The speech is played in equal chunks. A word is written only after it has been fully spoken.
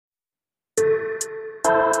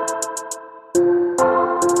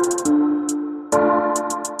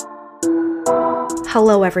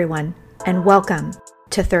Hello, everyone, and welcome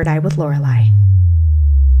to Third Eye with Lorelei.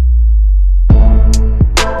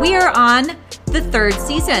 We are on the third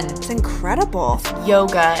season. It's incredible.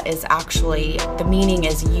 Yoga is actually, the meaning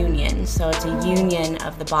is union. So it's a union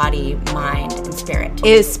of the body, mind, and spirit.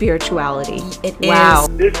 Is spirituality. It Wow.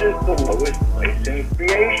 is. This is the lowest place in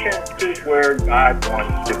creation. This is where God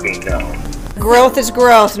wants to be known. Growth is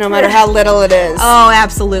growth, no matter how little it is. Oh,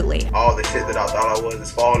 absolutely. All the shit that I thought I was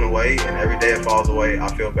is falling away, and every day it falls away,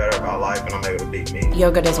 I feel better about life, and I'm able to be me.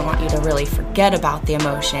 Yoga doesn't want you to really forget about the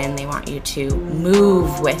emotion. They want you to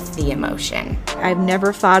move with the emotion. I've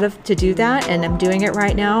never thought of to do that, and I'm doing it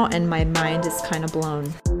right now, and my mind is kind of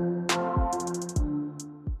blown.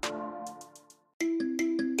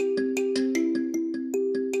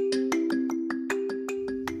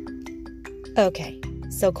 Okay,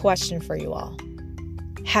 so question for you all.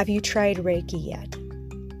 Have you tried Reiki yet?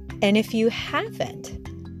 And if you haven't,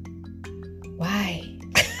 why?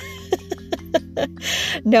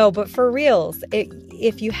 No, but for reals,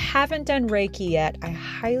 if you haven't done Reiki yet, I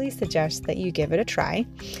highly suggest that you give it a try.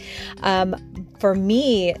 For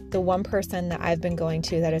me, the one person that I've been going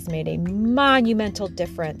to that has made a monumental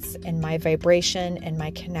difference in my vibration and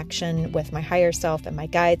my connection with my higher self and my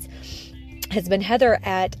guides has been Heather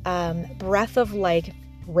at Breath of Life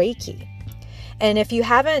Reiki. And if you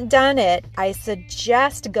haven't done it, I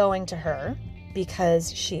suggest going to her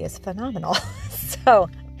because she is phenomenal. So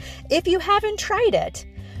if you haven't tried it,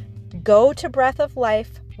 go to Breath of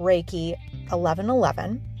Life Reiki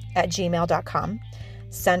 1111 at gmail.com.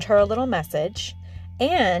 Send her a little message.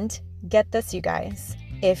 And get this, you guys.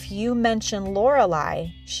 If you mention Lorelei,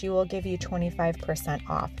 she will give you 25%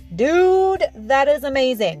 off. Dude, that is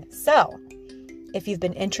amazing. So if you've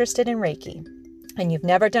been interested in Reiki and you've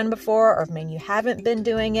never done before, or maybe you haven't been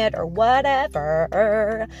doing it or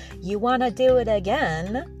whatever, you want to do it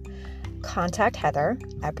again, contact Heather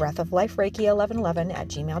at Breath of Life Reiki 1111 at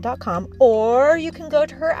gmail.com, or you can go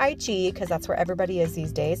to her IG because that's where everybody is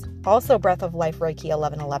these days. Also Breath of Life Reiki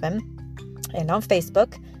 1111. And on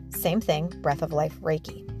Facebook, same thing, Breath of Life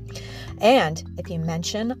Reiki. And if you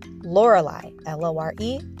mention Lorelei,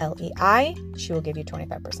 Lorelei, she will give you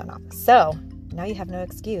 25% off. So now you have no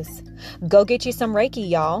excuse. Go get you some Reiki,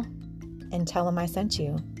 y'all, and tell them I sent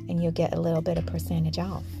you, and you'll get a little bit of percentage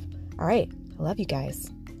off. All right. I love you guys.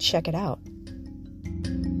 Check it out.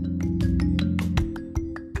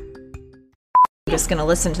 I'm just going to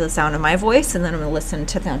listen to the sound of my voice, and then I'm going to listen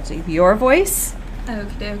to the sound of your voice. Okie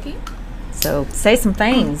dokie. So say some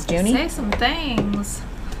things, Junie. Say some things.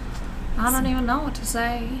 I don't even know what to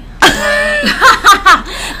say.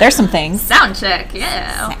 There's some things. Sound check,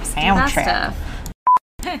 yeah. Sound check. Stuff.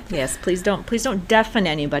 Yes, please don't deafen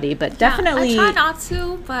anybody, but definitely. I try not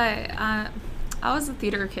to, but I was a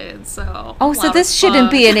theater kid, so. Oh, so this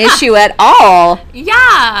shouldn't be an issue at all.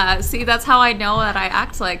 Yeah, see, that's how I know that I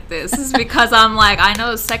act like this. Is because I'm like, I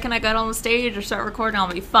know the second I get on the stage or start recording,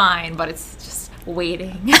 I'll be fine, but it's just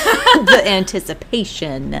waiting. The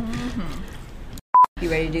anticipation. Mm-hmm. You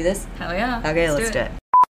ready to do this? Hell yeah. Okay, let's do it.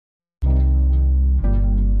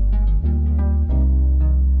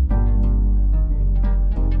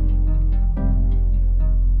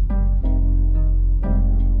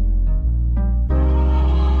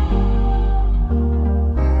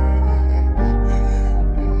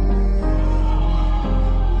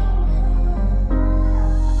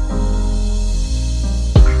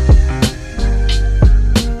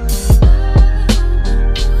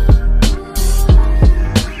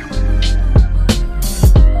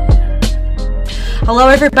 Hello,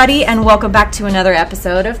 everybody, and welcome back to another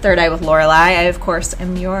episode of Third Eye with Lorelei. I, of course,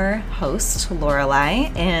 am your host,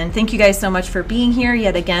 Lorelei, and thank you guys so much for being here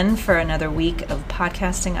yet again for another week of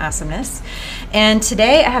podcasting awesomeness. And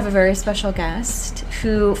today I have a very special guest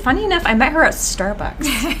who, funny enough, I met her at Starbucks.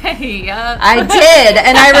 Yeah. I did,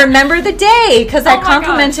 and I remember the day because I my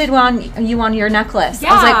complimented you on your necklace.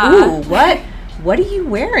 Yeah. I was like, ooh, what are you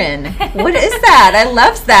wearing? What is that? I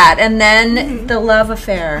love that. And then the love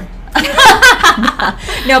affair.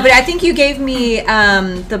 No, but I think you gave me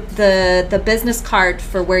the business card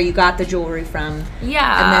for where you got the jewelry from.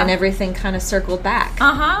 Yeah. And then everything kind of circled back.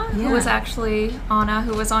 Yeah. Who was actually Anna,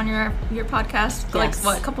 who was on your podcast like Yes.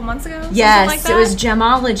 what, a couple months ago? Yes, like that? it was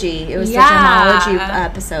gemology. It was Yeah. the gemology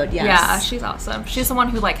episode. Yes. Yeah, she's awesome. She's the one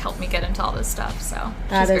who like helped me get into all this stuff. So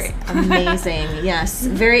That she's is great. amazing. Yes,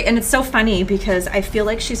 very, and it's so funny because I feel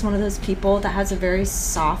like she's one of those people that has a very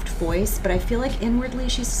soft voice, but I feel like inwardly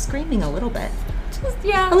she's screaming a little bit.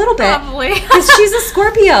 Yeah, a little bit. Probably. Because she's a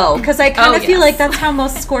Scorpio. Because I kind of feel yes. like that's how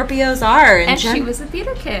most Scorpios are. And she was a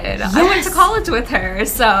theater kid. Yes. I went to college with her,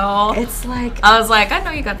 so it's like I was like, I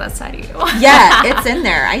know you got that side of you. Yeah, it's in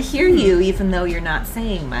there. I hear you, even though you're not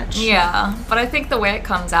saying much. Yeah, but I think the way it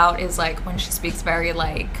comes out is like when she speaks very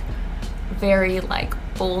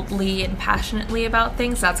boldly and passionately about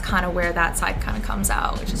things. That's kind of where that side kind of comes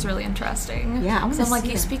out, which is really interesting. Yeah, so I'm like,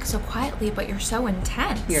 you speak so quietly, but you're so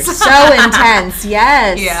intense. You're so intense,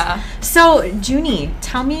 yes. Yeah. So, Junie,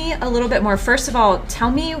 tell me a little bit more. First of all,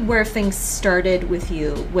 tell me where things started with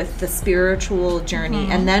you, with the spiritual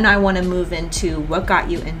journey, and then I want to move into what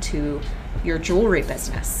got you into your jewelry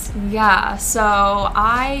business. Yeah, so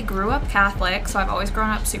I grew up Catholic, so I've always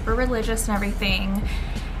grown up super religious and everything.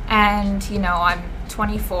 And, you know, I'm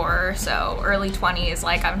 24, so early 20s,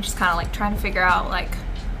 like, I'm just kind of, like, trying to figure out, like,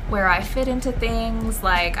 where I fit into things.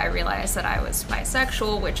 Like, I realized that I was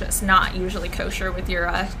bisexual, which is not usually kosher with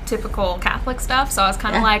your typical Catholic stuff. So I was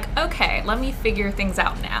kind of like, okay, let me figure things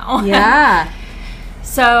out now. Yeah.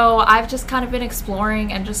 So I've just kind of been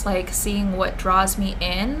exploring and just, like, seeing what draws me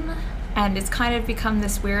in. And it's kind of become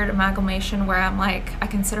this weird amalgamation where I'm like, I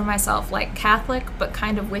consider myself like Catholic, but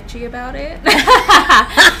kind of witchy about it.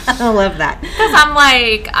 I love that. Because I'm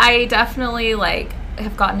like, I definitely like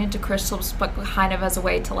have gotten into crystals, but kind of as a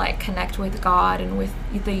way to like connect with God and with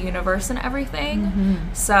the universe and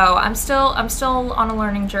everything. So I'm still on a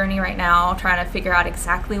learning journey right now, trying to figure out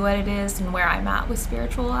exactly what it is and where I'm at with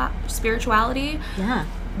spirituality. Yeah.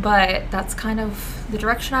 But that's kind of the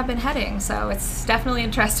direction I've been heading, so it's definitely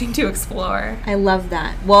interesting to explore. I love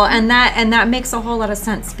that. Well, and that makes a whole lot of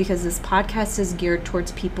sense, because this podcast is geared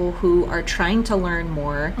towards people who are trying to learn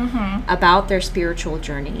more about their spiritual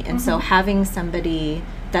journey. And so having somebody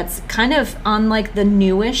that's kind of on like the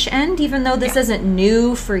newish end, even though this isn't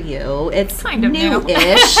new for you, it's kind of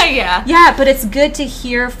new-ish. Yeah, but it's good to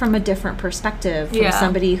hear from a different perspective from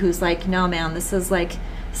somebody who's like, no, man, this is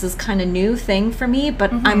kind of new thing for me, but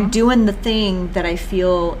I'm doing the thing that I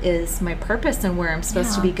feel is my purpose and where I'm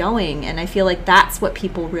supposed to be going. And I feel like that's what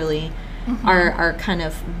people really are kind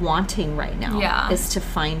of wanting right now, is to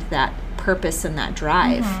find that purpose and that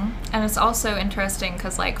drive. And it's also interesting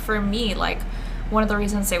because, like, for me, like, one of the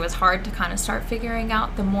reasons it was hard to kind of start figuring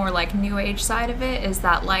out the more like new age side of it is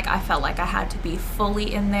that like I felt like I had to be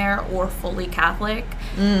fully in there or fully Catholic.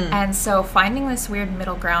 And so finding this weird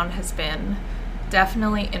middle ground has been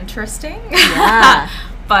definitely interesting. Yeah.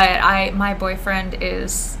 But my boyfriend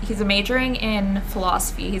he's majoring in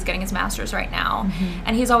philosophy. He's getting his master's right now.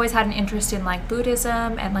 And he's always had an interest in like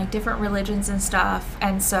Buddhism and like different religions and stuff.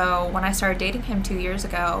 And so when I started dating him 2 years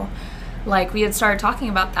ago, like we had started talking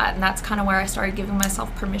about that, and that's kind of where I started giving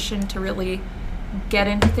myself permission to really get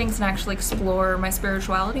into things and actually explore my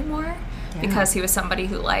spirituality more. Because he was somebody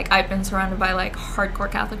who, like, I've been surrounded by, like, hardcore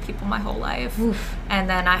Catholic people my whole life. And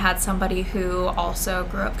then I had somebody who also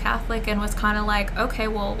grew up Catholic and was kind of like, okay,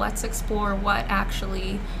 well, let's explore what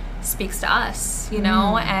actually speaks to us, you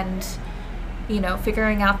know? And, you know,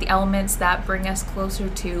 figuring out the elements that bring us closer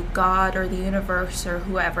to God or the universe or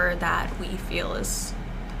whoever that we feel is,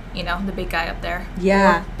 you know, the big guy up there.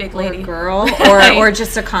 Yeah. Or big lady. Or girl. Or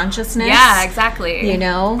just a consciousness. Yeah, exactly. You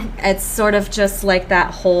know? It's sort of just like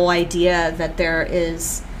that whole idea that there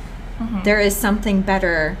is something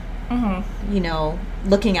better, you know,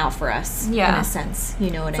 looking out for us, in a sense.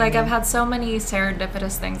 You know what I mean? It's like I've had so many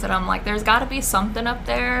serendipitous things that I'm like, there's got to be something up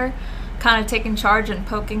there kind of taking charge and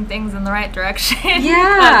poking things in the right direction.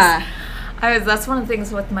 Yeah. That's one of the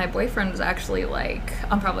things with my boyfriend was actually like,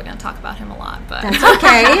 I'm probably going to talk about him a lot, but that's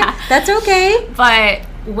okay. That's okay. But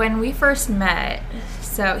when we first met,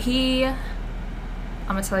 so I'm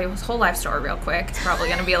going to tell you his whole life story real quick. It's probably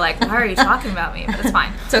going to be like, why are you talking about me? But it's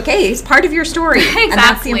fine. It's okay. It's part of your story. Exactly. And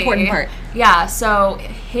that's the important part. Yeah. So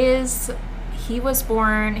he was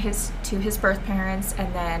born to his birth parents,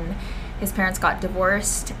 and then his parents got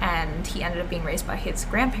divorced, and he ended up being raised by his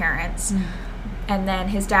grandparents. And then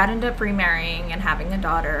his dad ended up remarrying and having a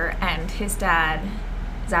daughter, and his dad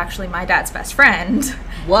is actually my dad's best friend.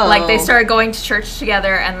 Whoa. Like, they started going to church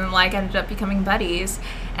together and then, like, ended up becoming buddies.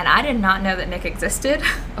 And I did not know that Nick existed.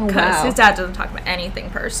 Because his dad doesn't talk about anything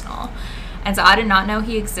personal. And so I did not know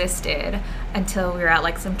he existed until we were at,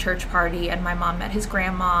 like, some church party, and my mom met his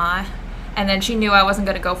grandma. And then she knew I wasn't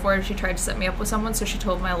going to go for it. She tried to set me up with someone, so she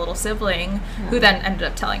told my little sibling, who then ended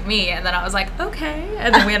up telling me. And then I was like, okay.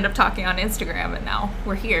 And then we ended up talking on Instagram, and now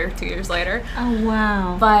we're here 2 years later. Oh,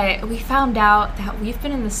 wow. But we found out that we've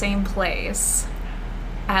been in the same place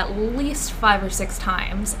at least 5 or 6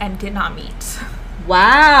 times and did not meet.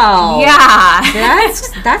 Wow. Yeah.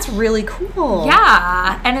 That's really cool.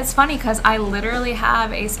 Yeah. And it's funny because I literally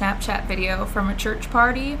have a Snapchat video from a church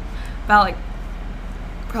party about like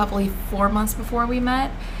probably 4 months before we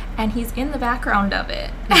met. And he's in the background of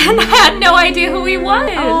it. And I had no idea who he was.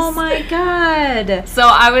 Oh my God. So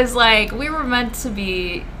I was like, we were meant to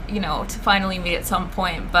be, you know, to finally meet at some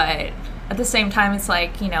point. But at the same time, it's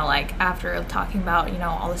like, you know, like after talking about, you know,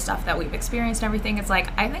 all the stuff that we've experienced and everything, it's like,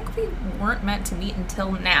 I think we weren't meant to meet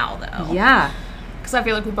until now, though. Yeah. Because I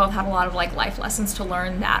feel like we both had a lot of like life lessons to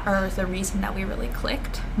learn that are the reason that we really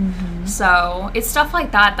clicked. Mm-hmm. So it's stuff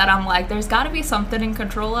like that I'm like, there's got to be something in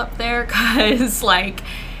control up there, because like,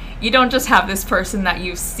 you don't just have this person that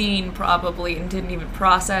you've seen probably and didn't even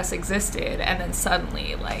process existed, and then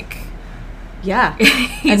suddenly, like, yeah,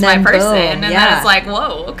 he's my person, boom, and then it's like,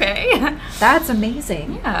 whoa, okay. That's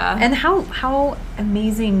amazing. Yeah. And how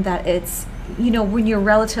amazing that it's, you know, when you're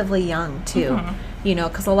relatively young, too. Mm-hmm. You know,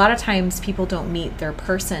 because a lot of times people don't meet their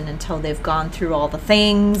person until they've gone through all the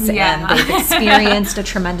things and they've experienced a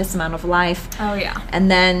tremendous amount of life. Oh, yeah.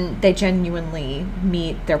 And then they genuinely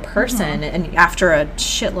meet their person, and after a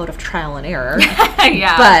shitload of trial and error.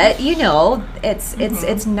 Yeah. But, you know,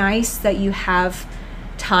 it's nice that you have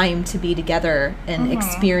time to be together and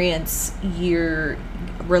experience your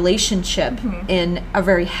relationship in a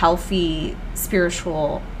very healthy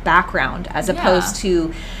spiritual background, as opposed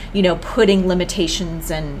to, you know, putting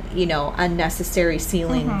limitations and, you know, unnecessary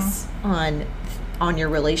ceilings on your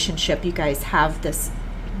relationship. You guys have this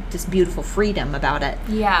beautiful freedom about it.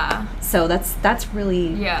 Yeah. So that's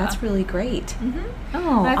really great. Mm-hmm.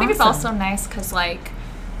 Oh, and I think awesome. it's also nice because like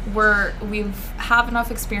we've have enough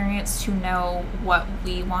experience to know what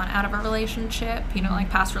we want out of a relationship. You know, like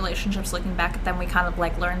past relationships, looking back at them, we kind of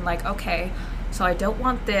like learned like, okay, so I don't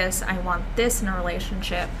want this, I want this in a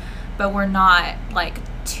relationship, but we're not like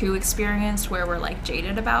too experienced where we're like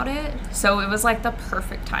jaded about it. So it was like the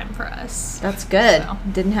perfect time for us. That's good. So.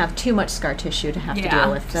 Didn't have too much scar tissue to have to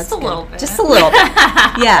deal with. That's just a little bit. Just a little bit.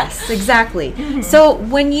 Yes, exactly. So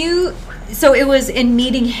so it was in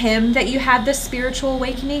meeting him that you had this spiritual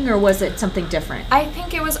awakening, or was it something different? I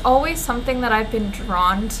think it was always something that I've been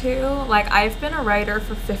drawn to. Like, I've been a writer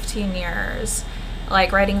for 15 years,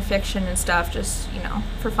 like writing fiction and stuff, just, you know,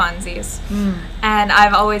 for funsies. And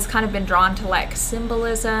I've always kind of been drawn to like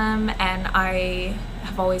symbolism, and I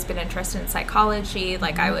have always been interested in psychology.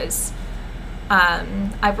 Like I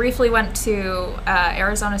briefly went to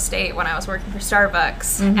Arizona State when I was working for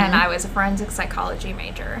Starbucks, and I was a forensic psychology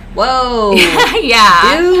major. Whoa.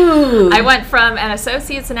 Yeah. Dude. I went from an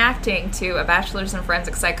associate's in acting to a bachelor's in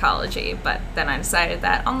forensic psychology, but then I decided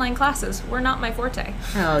that online classes were not my forte.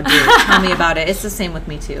 Oh, dude. Tell me about it. It's the same with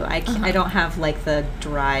me, too. I don't have, like, the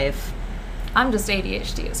drive. I'm just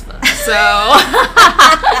ADHD as fuck, so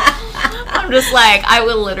I'm just like, I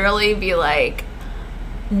will literally be like,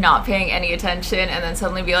 not paying any attention, and then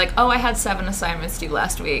suddenly be like, oh, I had 7 assignments due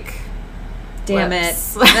last week. Damn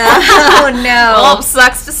Whoops. it. Oh, no. Well,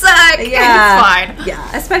 sucks to suck. Yeah. It's fine.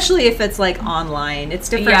 Yeah, especially if it's, like, online. It's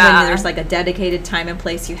different when there's, like, a dedicated time and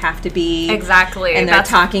place you have to be. Exactly. And they're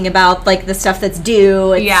talking about, like, the stuff that's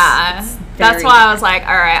due. It's that's why I was like,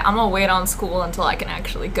 all right, I'm going to wait on school until I can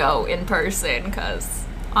actually go in person, because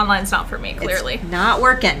online's not for me, clearly. It's not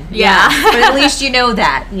working. Yeah. But at least you know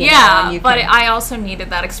that. You know, and but I also needed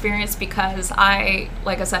that experience because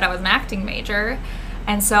like I said, I was an acting major.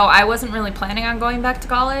 And so I wasn't really planning on going back to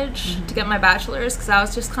college to get my bachelor's, because I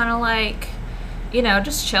was just kind of like, you know,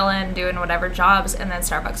 just chilling, doing whatever jobs. And then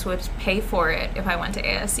Starbucks would pay for it if I went to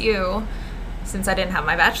ASU, since I didn't have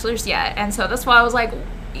my bachelor's yet. And so that's why I was like,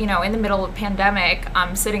 you know, in the middle of the pandemic,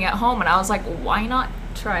 I'm sitting at home, and I was like, why not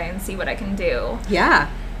try and see what I can do? Yeah.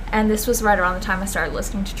 And this was right around the time I started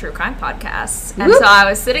listening to true crime podcasts. And so I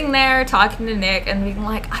was sitting there talking to Nick and being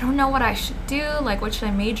like, I don't know what I should do. Like, what should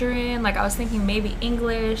I major in? Like, I was thinking maybe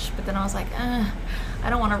English, but then I was like, I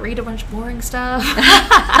don't want to read a bunch of boring stuff.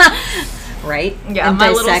 Right? Yeah, and my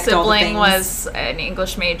little sibling was an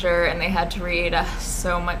English major, and they had to read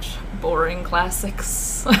so much boring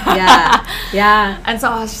classics. Yeah. And so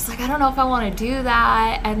I was just like, I don't know if I want to do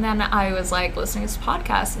that. And then I was like listening to this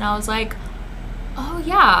podcast, and I was like, oh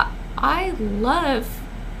yeah, I love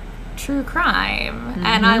true crime,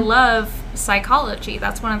 and I love psychology.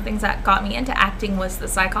 That's one of the things that got me into acting, was the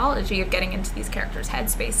psychology of getting into these characters'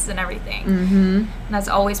 headspaces and everything. And that's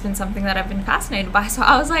always been something that I've been fascinated by. So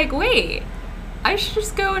I was like, wait, I should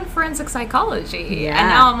just go in forensic psychology. And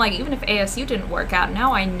now I'm like, even if ASU didn't work out,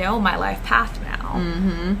 now I know my life path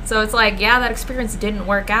now. So it's like, yeah, that experience didn't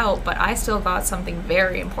work out, but I still got something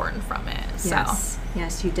very important from it. Yes,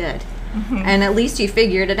 you did. And at least you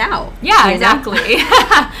figured it out. Yeah, exactly.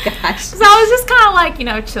 Gosh. So I was just kind of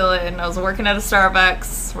like, chilling. I was working at a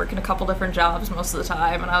Starbucks, working a couple different jobs most of the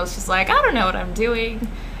time, and I was just like, I don't know what I'm doing.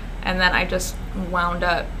 And then I just wound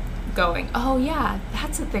up going, oh yeah,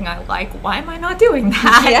 that's the thing I like. Why am I not doing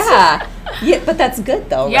that? Yeah, but that's good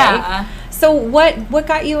though, right? So what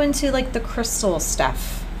got you into like the crystal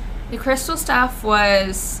stuff? The crystal stuff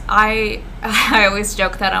was, I always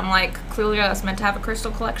joke that I'm like, clearly I was meant to have a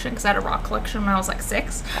crystal collection because I had a rock collection when I was like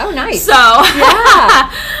 6. Oh, nice. So,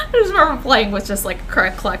 I just remember playing with just like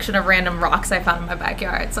a collection of random rocks I found in my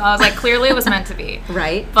backyard. So I was like, clearly it was meant to be.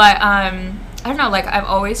 Right. But, I don't know, like I've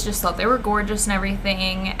always just thought they were gorgeous and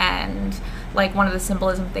everything, and like one of the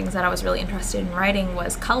symbolism things that I was really interested in writing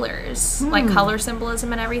was colors, like color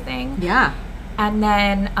symbolism and everything. Yeah. And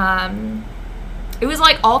then, it was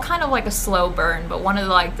like all kind of like a slow burn, but one of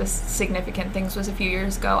the significant things was a few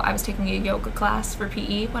years ago I was taking a yoga class for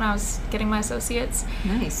PE when I was getting my associates.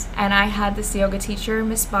 Nice. And I had this yoga teacher,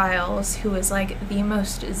 Miss Biles, who was like the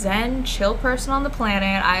most zen, chill person on the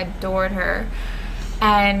planet. I adored her.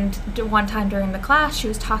 And one time during the class, she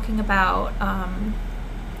was talking about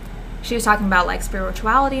like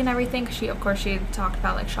spirituality and everything. Cause she had talked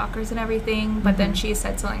about like chakras and everything. But then she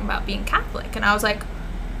said something about being Catholic, and I was like,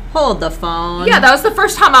 hold the phone. Yeah, that was the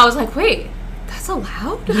first time I was like, wait, that's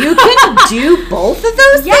allowed? You can do both of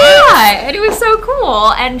those things? Yeah, and it was so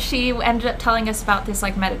cool. And she ended up telling us about this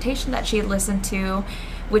like meditation that she had listened to,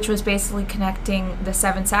 which was basically connecting the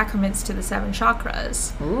 7 sacraments to the 7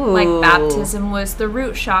 chakras. Ooh. Like baptism was the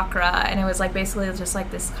root chakra, and it was like basically just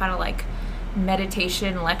like this kind of like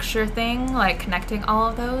meditation lecture thing, like connecting all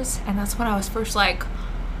of those. And that's when I was first like,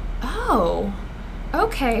 oh,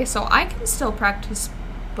 okay, so I can still practice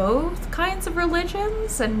both kinds of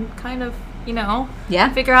religions and kind of,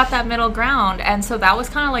 figure out that middle ground. And so that was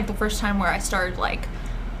kind of like the first time where I started like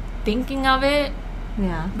thinking of it.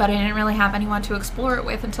 Yeah. But I didn't really have anyone to explore it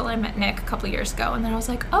with until I met Nick a couple years ago. And then I was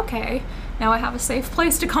like, okay, now I have a safe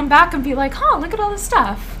place to come back and be like, look at all this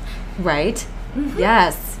stuff. Right.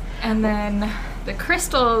 Yes. And then the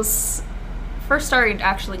crystals, first started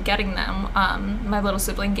actually getting them, my little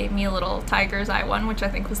sibling gave me a little tiger's eye one, which I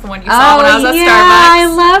think was the one you saw when I was at Starbucks. I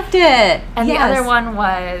loved it. And the other one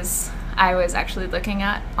was, I was actually looking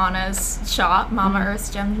at Anna's shop, Mama Earth's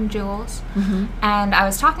Gems and Jewels, and I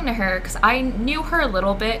was talking to her because I knew her a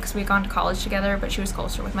little bit because we'd gone to college together, but she was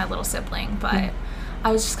closer with my little sibling. But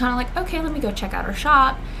I was just kind of like, okay, let me go check out her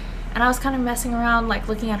shop. And I was kind of messing around, like,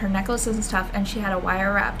 looking at her necklaces and stuff, and she had a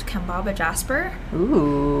wire-wrapped Kambaba jasper.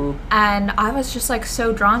 Ooh. And I was just, like,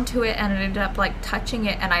 so drawn to it, and I ended up, like, touching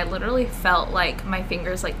it, and I literally felt, like, my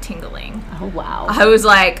fingers, like, tingling. Oh, wow. I was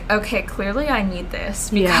like, okay, clearly I need this,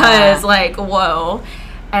 because, like, whoa.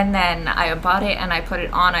 And then I bought it, and I put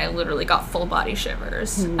it on. I literally got full body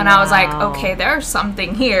shivers. Wow. And I was like, okay, there's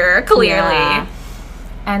something here, clearly. Yeah.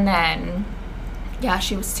 And then... yeah,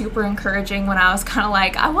 she was super encouraging when I was kind of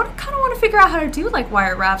like, I kind of want to figure out how to do, like,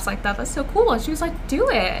 wire wraps like that. That's so cool. And she was like, do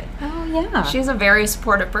it. Oh, yeah. She's a very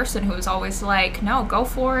supportive person who was always like, no, go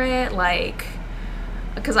for it. Like,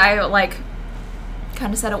 because I, like,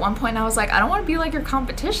 kind of said at one point, I was like, I don't want to be, like, your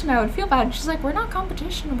competition. I would feel bad. And she's like, we're not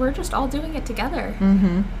competition. We're just all doing it together.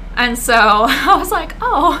 Mm-hmm. And so I was like,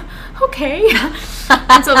 oh, okay.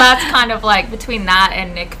 And so that's kind of like between that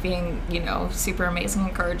and Nick being, super amazing,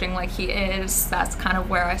 encouraging like he is, that's kind of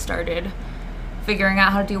where I started figuring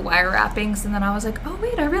out how to do wire wrappings. And then I was like, oh,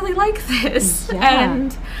 wait, I really like this. Yeah.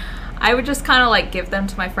 And I would just kind of like give them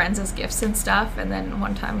to my friends as gifts and stuff. And then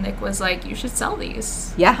one time Nick was like, you should sell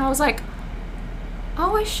these. Yeah. And I was like,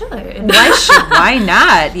 oh, I should. Why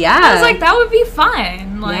not? Yeah. I was like, that would be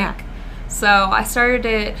fun. Like, yeah. So I started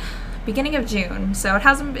it beginning of June. So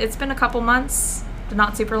it's been a couple months,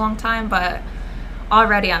 not super long time, but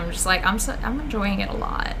already I'm just like, I'm enjoying it a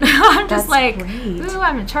lot. I'm just like, great. Ooh,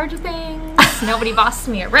 I'm in charge of things. Nobody bosses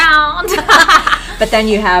me around. But then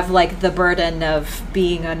you have like the burden of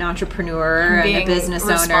being an entrepreneur and a business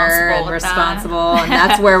owner and responsible. And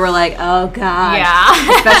that's where we're like, oh God.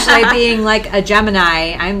 Yeah. Especially being like a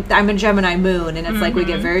Gemini. I'm a Gemini moon, and it's like we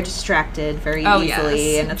get very distracted very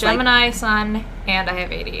easily. Yes. And it's Gemini sun, and I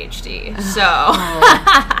have ADHD. So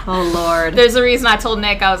oh Lord. There's a reason I told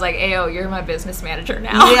Nick, I was like, Ayo, you're my business manager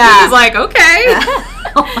now. Yeah. He was like, okay.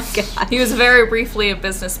 Oh my God. He was very briefly a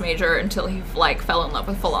business major until he like fell in love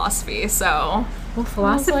with philosophy. So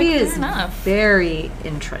philosophy is very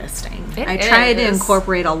interesting. I try to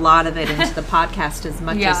incorporate a lot of it into the podcast as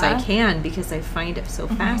much as I can because I find it so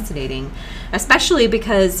fascinating, especially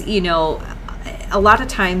because, a lot of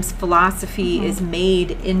times philosophy is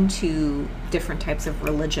made into different types of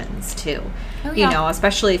religions too. Oh, yeah. You know,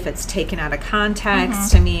 especially if it's taken out of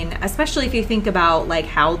context. I mean, especially if you think about like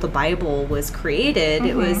how the Bible was created,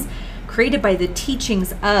 it was created by the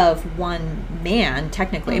teachings of one man,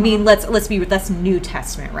 technically. I mean, that's New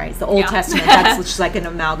Testament, right? The Old Testament, that's just like an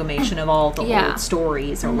amalgamation of all the old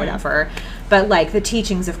stories or whatever. But like the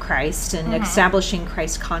teachings of Christ and establishing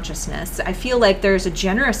Christ consciousness, I feel like there's a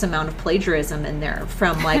generous amount of plagiarism in there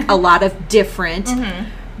from like a lot of different,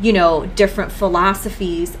 you know, different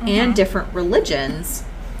philosophies and different religions.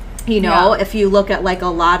 You know, if you look at like a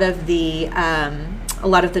lot of the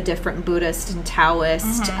different Buddhist and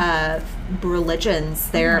Taoist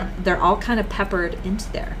religions, they're all kind of peppered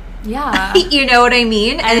into there. Yeah. You know what I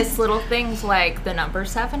mean? And it's little things like the number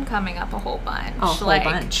 7 coming up a whole bunch. A whole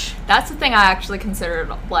bunch. That's the thing I actually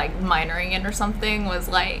considered like minoring in or something, was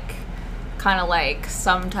like kind of like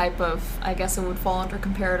some type of, I guess it would fall under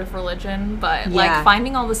comparative religion, but like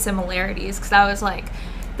finding all the similarities, because I was like,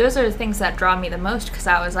 those are the things that draw me the most, because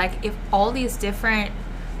I was like, if all these different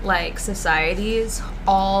like societies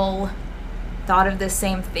all thought of the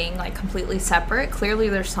same thing like completely separate, clearly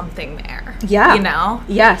there's something there. Yeah. You know?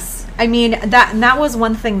 Yes. I mean, that was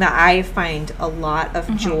one thing that I find a lot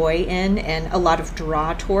of joy in and a lot of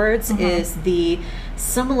draw towards is the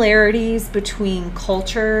similarities between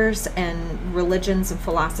cultures and religions and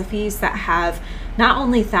philosophies that have not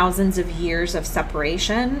only thousands of years of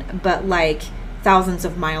separation, but like thousands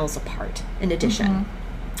of miles apart in addition.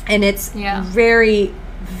 And it's very,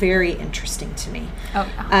 very interesting to me.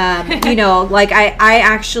 You know, like I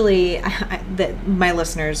actually, my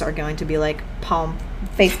listeners are going to be like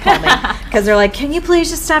face palming because they're like, can you please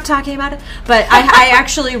just stop talking about it? But I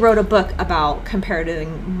actually wrote a book about comparing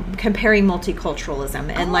multiculturalism,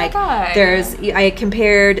 and I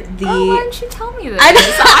compared the. Oh, why didn't you tell me this?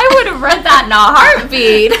 I would have read that in a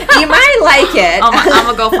heartbeat. You might like it. I'm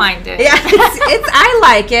gonna go find it. Yeah, it's I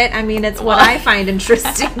like it. I mean, it's what I find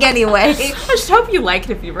interesting anyway. I just hope you liked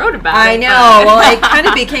it if you wrote about it. I know. Well, it kind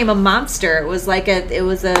of became a monster. It was like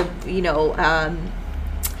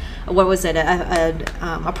what was it?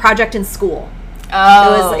 A project in school.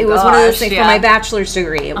 Oh, it was one of those things for my bachelor's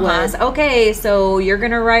degree. It was, okay, so you're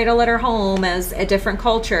going to write a letter home as a different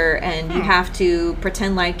culture, and you have to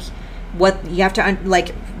pretend like what you have to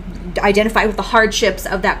like identify with the hardships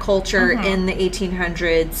of that culture in the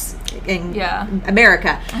 1800s in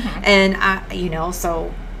America. And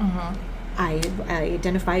I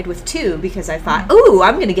identified with 2 because I thought, ooh,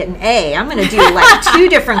 I'm going to get an A. I'm going to do like 2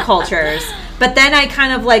 different cultures. But then I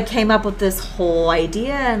kind of like came up with this whole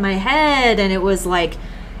idea in my head, and it was like,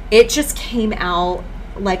 it just came out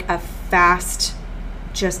like a fast,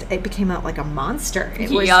 it became out like a monster.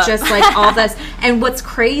 It was just like all this. And what's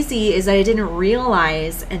crazy is that I didn't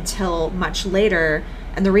realize until much later,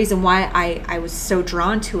 and the reason why I was so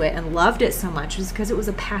drawn to it and loved it so much was because it was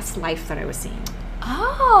a past life that I was seeing.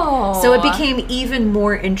 Oh. So it became even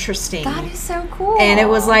more interesting. That is so cool. And it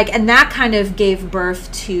was like, and that kind of gave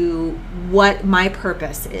birth to what my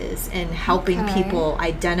purpose is in helping people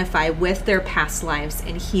identify with their past lives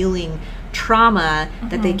and healing trauma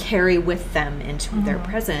that they carry with them into their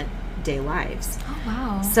present day lives. Oh,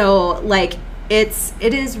 wow. So like, it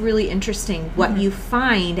is really interesting what you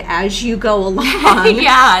find as you go along.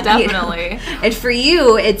 Yeah, definitely. You know? And for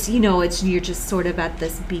you, it's you're just sort of at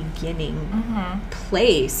this beginning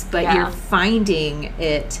place, but you're finding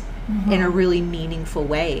it in a really meaningful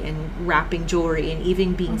way, and wrapping jewelry and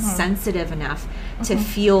even being sensitive enough to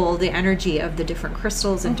feel the energy of the different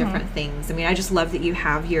crystals and different things. I mean, I just love that you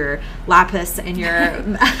have your lapis and your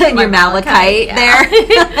and your malachite there.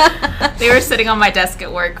 They were sitting on my desk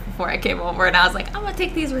at work before I came over, and I was like, I'm gonna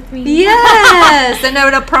take these with me. Yes, and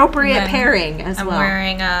an appropriate pairing as well. I'm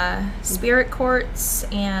wearing spirit quartz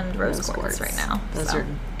and rose quartz right now. Those are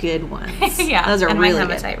good ones. Those are and really good. And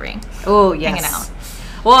my hematite ring. Oh, yes. Hanging out.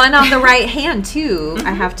 Well, and on the right hand, too,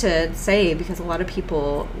 I have to say, because a lot of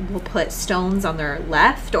people will put stones on their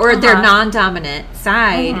left or their non-dominant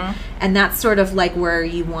side, and that's sort of like where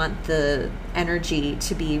you want the energy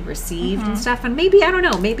to be received and stuff. And maybe, I don't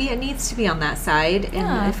know, maybe it needs to be on that side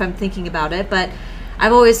if I'm thinking about it. But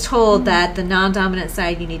I've always told that the non-dominant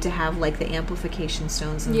side, you need to have like the amplification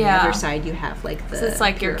stones, and the other side you have like the. So it's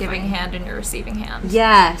like purifying. your giving hand and your receiving hand.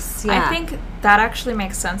 Yes. Yeah. I think that actually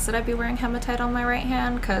makes sense that I'd be wearing hematite on my right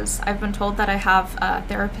hand, because I've been told that I have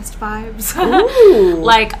therapist vibes. Ooh.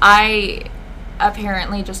 Like I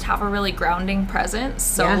apparently just have a really grounding presence.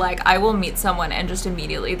 So like I will meet someone and just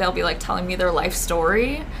immediately they'll be like telling me their life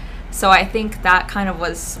story. So I think that kind of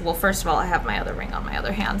was, well, first of all, I have my other ring on my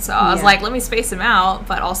other hand. So I was like, let me space them out.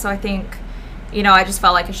 But also I think you know, I just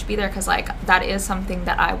felt like it should be there because, like, that is something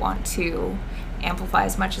that I want to amplify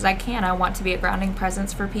as much as I can. I want to be a grounding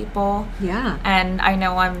presence for people. Yeah. And I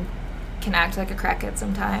know can act like a crackhead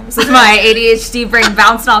sometimes with my ADHD brain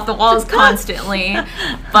bouncing off the walls constantly.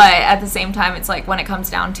 But at the same time, it's like when it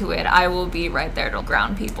comes down to it, I will be right there to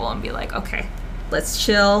ground people and be like, okay, let's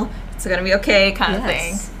chill. It's going to be okay kind of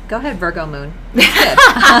thing. Go ahead, Virgo moon.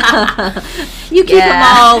 That's good. You keep them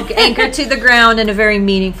all anchored to the ground in a very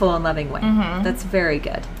meaningful and loving way. Mm-hmm. That's very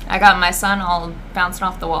good. I got my sun all bouncing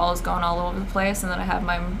off the walls, going all over the place, and then I have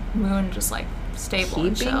my moon just like stable keeping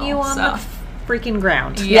and chill. You on the freaking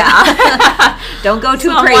ground. Yeah. Don't go too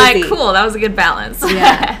so crazy. I'm like, cool, that was a good balance.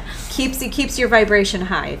 Yeah. Keeps your vibration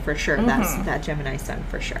high for sure. Mm-hmm. That's that Gemini sun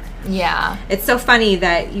for sure. Yeah. It's so funny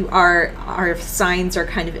that our signs are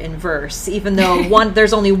kind of inverse, even though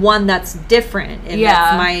there's only one that's different. And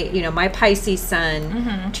that's my Pisces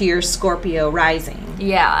sun to your Scorpio rising.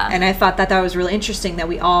 Yeah. And I thought that was really interesting that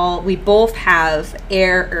we both have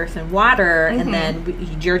air, earth, and water, and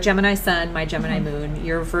then your Gemini sun, my Gemini moon,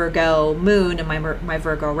 your Virgo moon, and my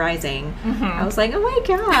Virgo rising. I was like, oh my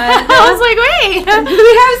god! I was like, wait,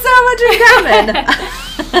 we have so much in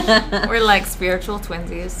common. We're like spiritual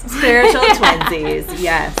twinsies. Spiritual twinsies.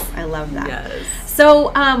 Yes, I love that. Yes.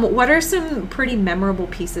 So, what are some pretty memorable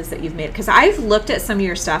pieces that you've made? Because I've looked at some of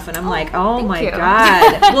your stuff and I'm like, oh my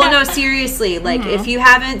god. Well, no, seriously. Like, if you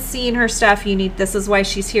haven't seen her stuff, this is why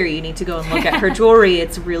she's here. You need to go and look at her jewelry.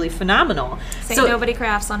 It's really phenomenal. Saint Nobody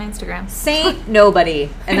Crafts on Instagram. Saint Nobody.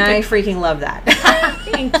 And I freaking love that.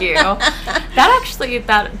 Thank you. That actually,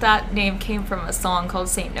 that name came from a song called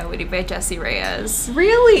Saint Nobody by Jessie Reyes.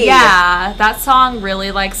 Really? Yeah. That song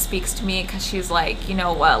really, like, speaks to me because she's like, you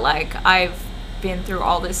know what, like, I've been through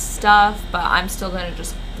all this stuff, but I'm still going to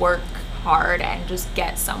just work hard and just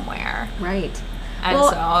get somewhere. Right. And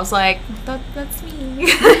so I was like, that's me.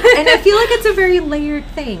 And I feel like it's a very layered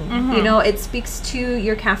thing. You know, it speaks to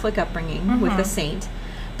your Catholic upbringing with the saint.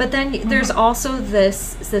 But then there's also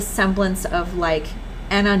this semblance of like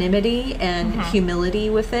anonymity and humility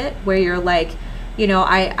with it, where you're like, you know,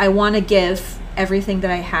 I want to give everything that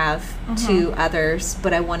I have to others,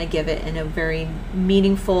 but I want to give it in a very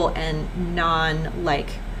meaningful and non,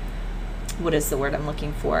 like, what is the word I'm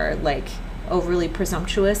looking for? Like, overly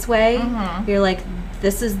presumptuous way. You're like,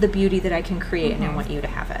 this is the beauty that I can create and I want you to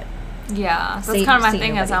have it. Yeah, that's kind of my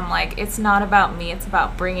thing. Is I'm like, it's not about me, it's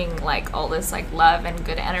about bringing like all this like love and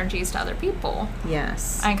good energies to other people.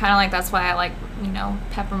 Yes. And kind of like that's why I like, you know,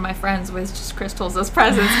 pepper my friends with just crystals as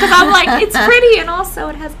presents, because I'm like, it's pretty and also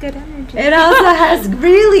it has good energy. It also has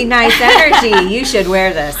really nice energy. You should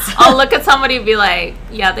wear this. I'll look at somebody and be like,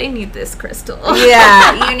 yeah, they need this crystal.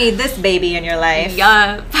 Yeah, you need this baby in your life.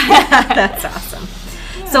 Yup. That's awesome.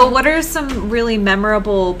 So what are some really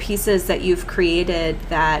memorable pieces that you've created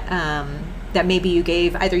that that maybe you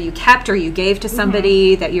kept or you gave to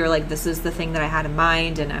somebody that you're like, this is the thing that I had in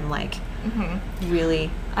mind, and I'm like,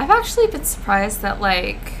 really? I've actually been surprised that,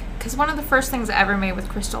 like, because one of the first things I ever made with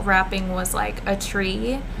crystal wrapping was like a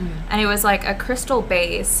tree, and it was like a crystal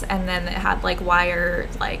base, and then it had like wires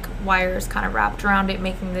kind of wrapped around it,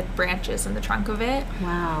 making the branches and the trunk of it.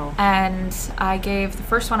 Wow. And I gave the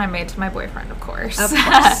first one I made to my boyfriend, of course. Of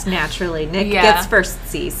course, naturally. Nick gets first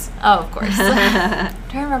C's. Oh, of course. I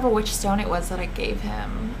don't remember which stone it was that I gave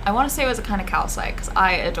him. I want to say it was a kind of calcite, because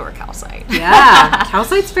I adore calcite. Yeah,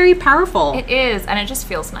 calcite's very powerful. It is, and it just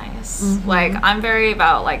feels nice. Like, I'm very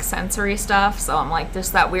about like sensory stuff, so I'm like,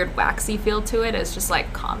 just that weird waxy feel to it is just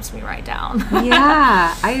like calms me right down.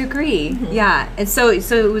 Yeah, I agree. Yeah, and so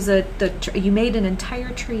it was you made an entire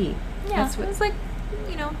tree. Yeah, it was like,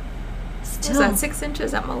 you know, still, was that 6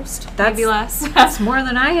 inches at most? Maybe less. That's more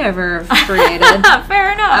than I ever created.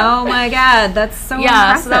 Fair enough. Oh my god, that's so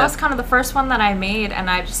impressive. So that was kind of the first one that I made, and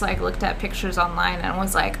I just like looked at pictures online and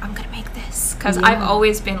was like, I'm gonna make this, because I've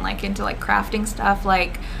always been like into like crafting stuff.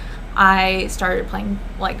 Like, I started playing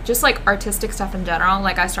like just like artistic stuff in general.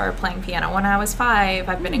 Like, I started playing piano when I was 5.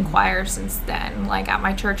 I've been in choir since then, like at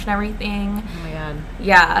my church and everything. Oh my god.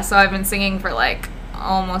 Yeah, so I've been singing for like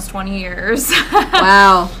almost 20 years.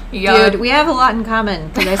 Wow. Dude, we have a lot in common,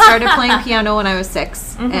 because I started playing piano when I was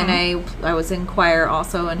 6, and I was in choir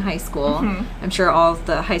also in high school. I'm sure all of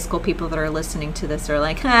the high school people that are listening to this are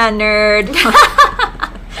like, nerd.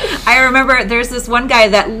 I remember there's this one guy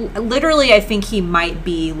that literally I think he might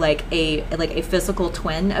be like a physical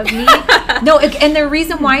twin of me. No, and the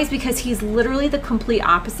reason why is because he's literally the complete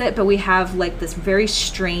opposite, but we have like this very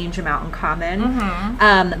strange amount in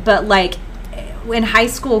common. But like in high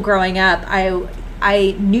school growing up,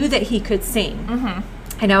 I knew that he could sing.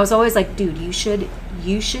 And I was always like, dude, you should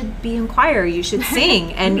be in choir, you should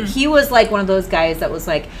sing. And he was like one of those guys that was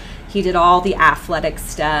like, he did all the athletic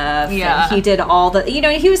stuff. Yeah. And he did all the,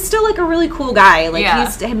 he was still like a really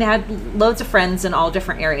had loads of friends in all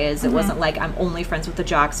different areas. It wasn't like, I'm only friends with the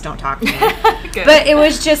jocks, don't talk to me. But it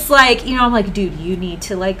was just like, I'm like, dude, you need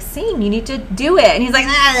to like sing, you need to do it. And he's like,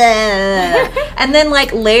 and then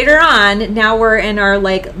like later on, now we're in our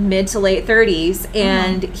like mid to late 30s,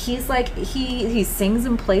 and he's like, he sings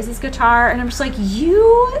and plays his guitar, and I'm just like,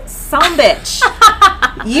 you son of a bitch.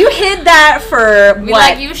 You hid that for what?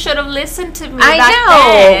 Like, you should have listened to me. I know.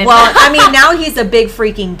 Then. Well, I mean, now he's a big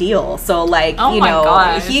freaking deal. So, like,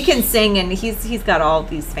 gosh. he can sing, and he's got all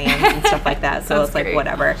these fans and stuff like that. So it's great. like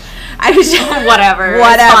whatever. I was just, whatever.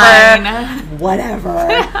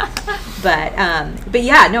 But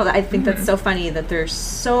yeah, no, I think that's so funny that there's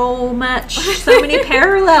so many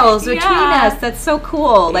parallels between us. That's so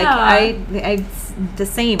cool. Like I the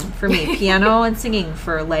same for me, piano and singing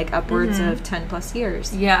for like upwards of 10 plus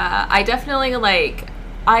years. Yeah, I definitely like,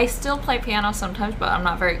 I still play piano sometimes, but I'm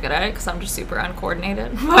not very good at it because I'm just super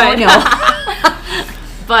uncoordinated. But,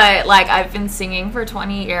 but like, I've been singing for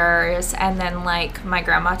 20 years, and then like my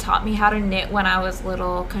grandma taught me how to knit when I was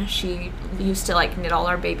little, because she used to like knit all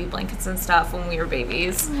our baby blankets and stuff when we were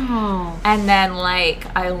babies. And then like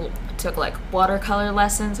I took like watercolor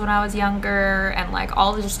lessons when I was younger, and like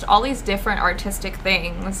all these different artistic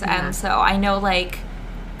things. And so I know like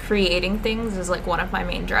creating things is like one of my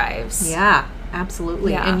main drives.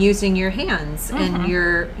 Absolutely. And using your hands and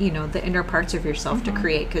your, the inner parts of yourself to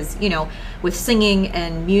create. Because, with singing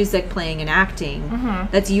and music playing and acting,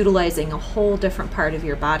 that's utilizing a whole different part of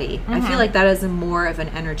your body. I feel like that is more of an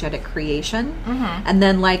energetic creation. And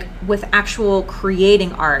then, like, with actual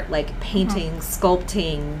creating art, like painting,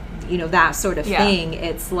 sculpting, that sort of thing,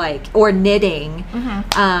 it's like, or knitting,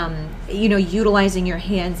 utilizing your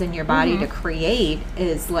hands and your body to create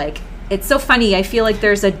is like, it's so funny. I feel like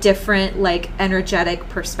there's a different like energetic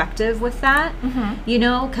perspective with that,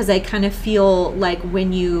 because I kind of feel like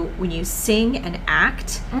when you sing and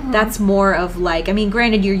act, that's more of like, I mean,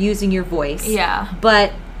 granted you're using your voice,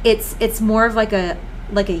 but it's more of like a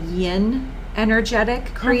yin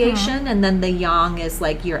energetic creation, and then the yang is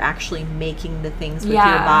like you're actually making the things with your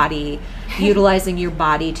body, utilizing your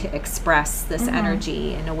body to express this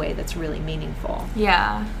energy in a way that's really meaningful.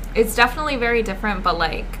 It's definitely very different, but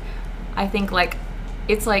like I think like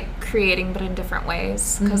it's like creating but in different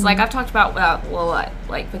ways, because like I've talked about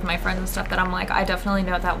like with my friends and stuff, that I'm like, I definitely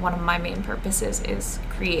know that one of my main purposes is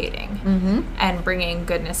creating and bringing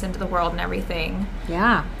goodness into the world and everything.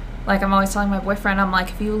 Like I'm always telling my boyfriend, I'm like,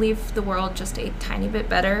 if you leave the world just a tiny bit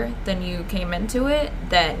better than you came into it,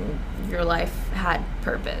 then your life had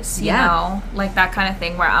purpose, you know, like that kind of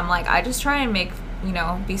thing, where I'm like, I just try and make,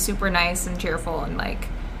 be super nice and cheerful and like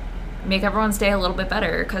make everyone's day a little bit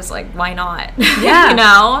better, because like why not?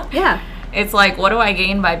 It's like, what do I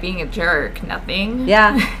gain by being a jerk? Nothing.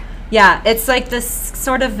 It's like this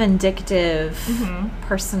sort of vindictive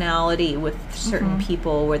personality with certain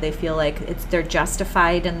people, where they feel like they're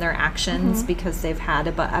justified in their actions because they've had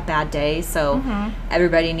a bad day, so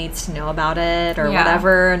everybody needs to know about it or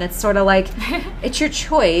whatever, and it's sort of like it's your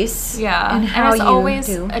choice. And it's always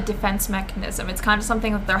a defense mechanism. It's kind of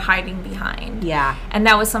something that they're hiding behind. And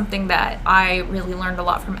that was something that I really learned a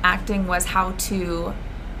lot from acting, was how to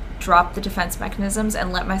drop the defense mechanisms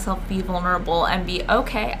and let myself be vulnerable and be,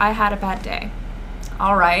 okay, I had a bad day.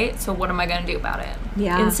 All right, so what am I going to do about it?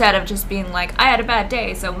 Instead of just being like, I had a bad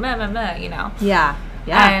day, so meh,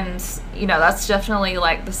 And, that's definitely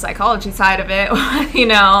like the psychology side of it,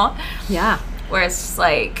 Where it's just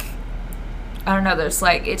like, I don't know, there's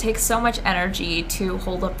like, it takes so much energy to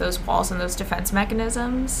hold up those walls and those defense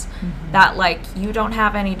mechanisms that like you don't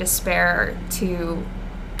have any to spare to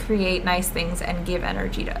create nice things and give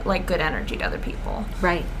energy to, like, good energy to other people.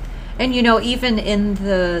 Right. And even in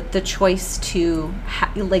the choice to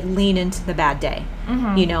like lean into the bad day,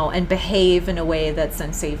 and behave in a way that's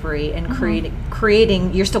unsavory, and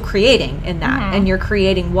creating, you're still creating in that, and you're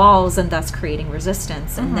creating walls and thus creating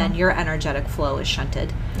resistance, and then your energetic flow is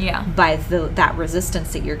shunted by that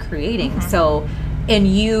resistance that you're creating. So in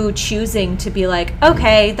you choosing to be like,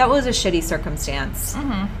 okay, that was a shitty circumstance,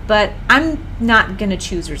 but I'm not going to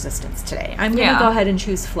choose resistance today. I'm going to go ahead and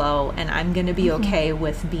choose flow, and I'm going to be okay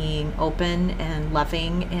with being open and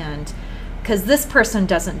loving, and because this person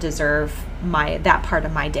doesn't deserve that part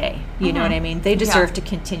of my day. You know what I mean? They deserve to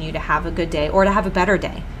continue to have a good day, or to have a better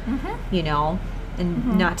day,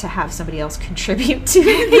 and not to have somebody else contribute to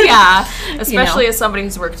it. Especially as somebody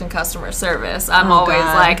who's worked in customer service, I'm always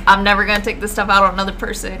like, I'm never going to take this stuff out on another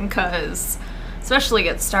person, because especially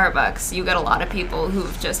at Starbucks, you get a lot of people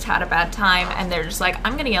who've just had a bad time, and they're just like,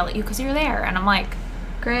 I'm going to yell at you because you're there. And I'm like,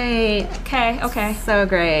 Great. Okay. So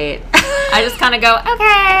great. I just kind of go,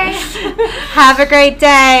 okay. Have a great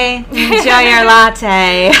day. Enjoy your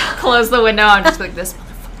latte. Close the window. I'm just like, this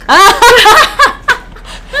motherfucker.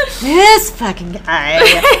 This fucking guy.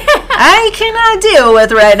 I cannot deal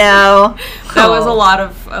with right now. That was a lot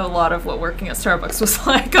of what working at Starbucks was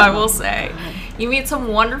like, I will say. You meet some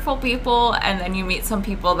wonderful people, and then you meet some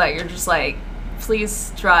people that you're just like,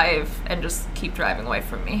 please drive and just keep driving away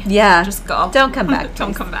from me. Yeah. Just go. Don't come back.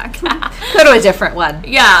 Don't come back. Go to a different one.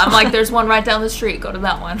 Yeah, I'm like, there's one right down the street. Go to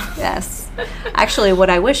that one. Yes. Actually, what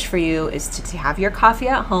I wish for you is to have your coffee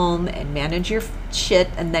at home and manage your shit,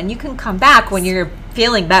 and then you can come back when you're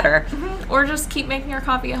feeling better. Mm-hmm. Or just keep making your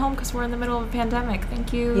coffee at home because we're in the middle of a pandemic.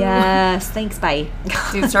 Thank you. Yes. Thanks. Bye.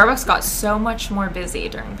 Dude, Starbucks got so much more busy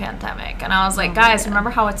during pandemic. And I was like, guys, remember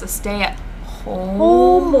how it's a stay at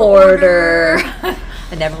home order?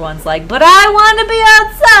 And everyone's like, but I want to be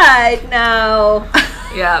outside now.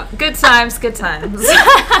 Yeah, good times.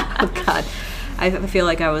 Oh God, I feel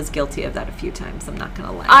like I was guilty of that a few times. I'm not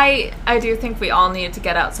gonna lie. I do think we all need to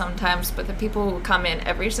get out sometimes, but the people who come in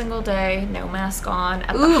every single day, no mask on,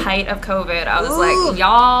 at the height of COVID, I was like,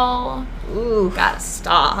 y'all gotta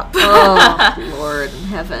stop. Oh Lord in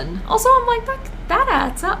heaven. Also, I'm like, that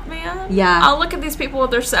adds up, man. Yeah. I'll look at these people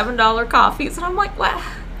with their $7 coffees, and I'm like, what?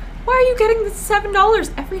 Why are you getting the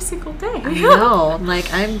 $7 every single day? I know.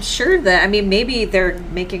 Like, I'm sure that, I mean, maybe they're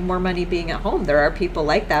making more money being at home. There are people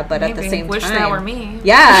like that, but at the same wish time. that were me.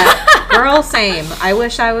 Yeah. Girl, same. I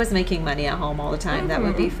wish I was making money at home all the time. That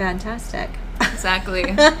would be fantastic. Exactly.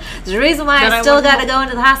 There's a reason why I still got to go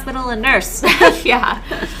into the hospital and nurse. Yeah.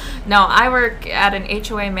 No, I work at an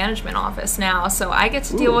HOA management office now, so I get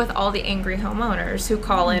to deal with all the angry homeowners who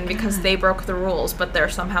call in because they broke the rules, but they're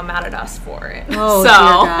somehow mad at us for it. Oh, so, dear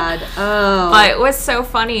God. Oh. But what's so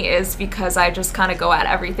funny is because I just kind of go at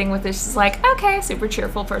everything with this, just like, okay, super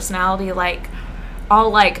cheerful personality, like,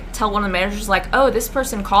 I'll, like, tell one of the managers, like, oh, this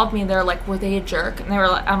person called me, they're like, were they a jerk? And they were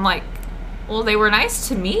like, I'm like, well, they were nice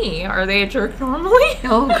to me. Are they a jerk normally?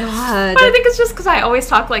 Oh, God. But I think it's just because I always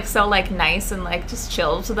talk, like, so, like, nice and, like, just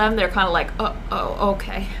chill to them. They're kind of like, oh,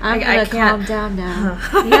 okay. I'm going to calm down now.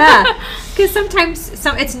 Yeah. Because sometimes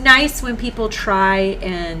it's nice when people try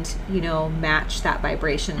and, match that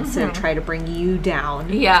vibration instead of try to bring you down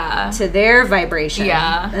to their vibration.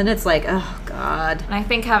 Yeah. And it's like, oh, God. And I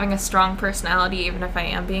think having a strong personality, even if I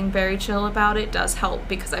am being very chill about it, does help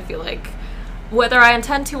because I feel like whether I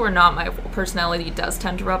intend to or not, my personality does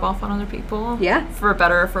tend to rub off on other people. Yeah. For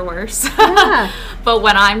better or for worse. Yeah. But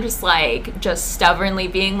when I'm just stubbornly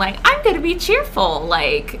being like, I'm going to be cheerful,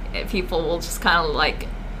 like, people will just kind of like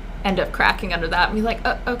end up cracking under that and be like,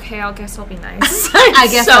 okay, I guess I'll be nice. I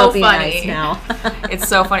guess I'll be nice now. It's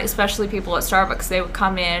so funny, especially people at Starbucks. They would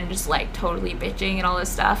come in just like totally bitching and all this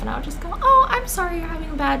stuff, and I would just go, oh, I'm sorry you're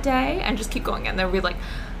having a bad day, and just keep going in. They would be like,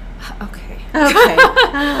 okay.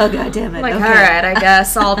 Oh, God damn it. Like, okay. all right, I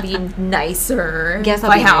guess I'll be nicer. Guess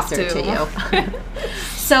I'll be nicer to you.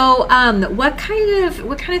 So, what kind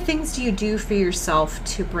of things do you do for yourself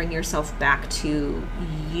to bring yourself back to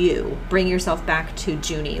you? Bring yourself back to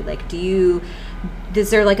Junie? Like, is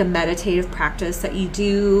there like a meditative practice that you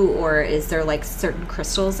do, or is there like certain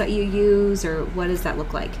crystals that you use, or what does that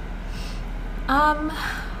look like?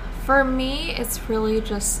 For me, it's really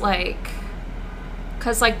just like,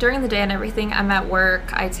 because, like, during the day and everything, I'm at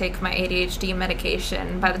work, I take my ADHD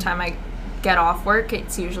medication. By the time I get off work,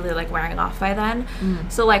 it's usually, like, wearing off by then.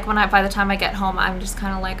 So, like, by the time I get home, I'm just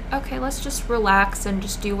kind of like, okay, let's just relax and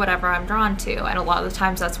just do whatever I'm drawn to. And a lot of the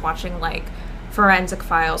times that's watching, like, Forensic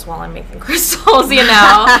Files while I'm making crystals,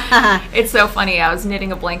 It's so funny. I was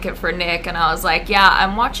knitting a blanket for Nick, and I was like, yeah,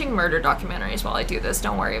 I'm watching murder documentaries while I do this.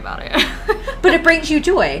 Don't worry about it. But it brings you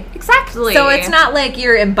joy. Exactly. So it's not like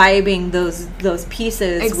you're imbibing those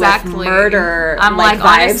pieces with murder. I'm like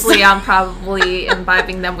vibes. Honestly, I'm probably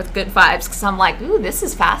imbibing them with good vibes because I'm like, ooh, this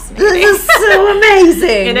is fascinating. This is so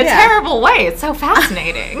amazing. In a terrible way. It's so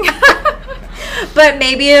fascinating. But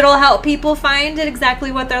maybe it'll help people find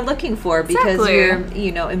exactly what they're looking for because you're,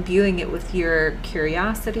 imbuing it with your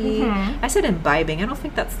curiosity. I said imbibing. I don't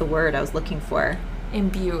think that's the word I was looking for.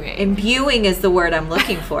 Imbuing. Imbuing is the word I'm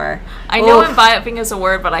looking for. I know imbibing is a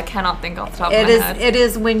word, but I cannot think off the top of my head. It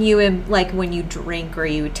is when you when you drink or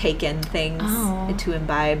you take in things to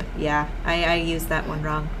imbibe. Yeah, I used that one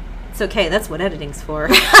wrong. It's okay. That's what editing's for.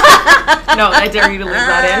 No, I dare you to leave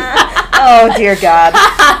that in. Oh, dear God.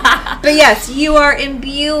 But yes, you are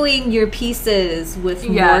imbuing your pieces with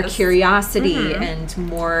more curiosity and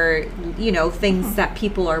more, things that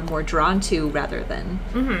people are more drawn to rather than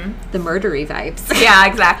the murdery vibes. Yeah,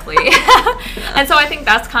 exactly. And so I think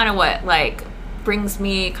that's kind of what, like, brings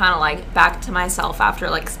me kind of like back to myself after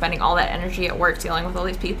like spending all that energy at work dealing with all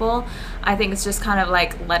these people. I think it's just kind of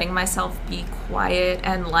like letting myself be quiet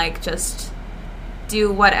and like just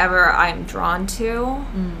do whatever I'm drawn to.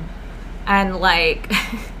 And like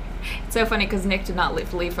it's so funny because Nick did not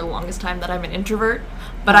believe for the longest time that I'm an introvert,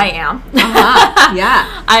 but I am.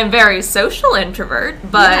 Yeah. I'm very social introvert,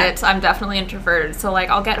 but I'm definitely introverted. So like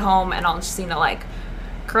I'll get home and I'll just, you know, like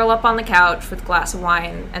curl up on the couch with a glass of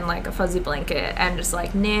wine and like a fuzzy blanket and just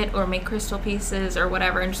like knit or make crystal pieces or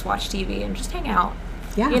whatever and just watch TV and just hang out.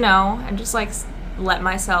 Yeah. You know, and just like let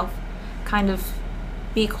myself kind of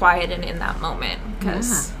be quiet and in that moment,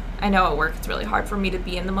 because I know at work it's really hard for me to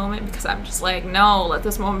be in the moment because I'm just like, no, let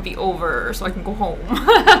this moment be over so I can go home.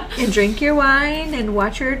 And drink your wine and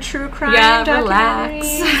watch your true crime relax.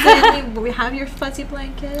 And you have your fuzzy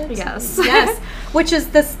blanket. Yes. Which is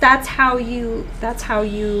that's how you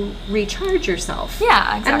recharge yourself.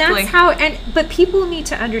 Yeah, exactly. And that's but people need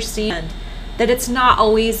to understand that it's not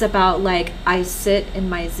always about like I sit in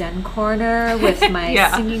my Zen corner with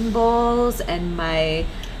my singing bowls and my,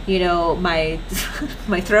 you know, my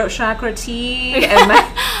throat chakra tea and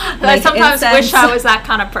my I sometimes wish I was that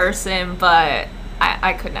kind of person, but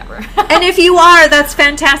I could never. And if you are, that's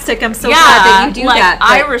fantastic. I'm so glad that you do like, that.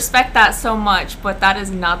 I respect that so much, but that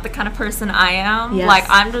is not the kind of person I am. Yes. Like,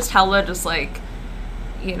 I'm just hella just like,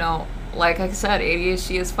 you know, like I said,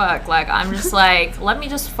 ADHD as fuck. Like, I'm just like, let me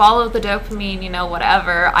just follow the dopamine, you know,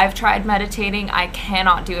 whatever. I've tried meditating. I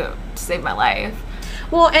cannot do it to save my life.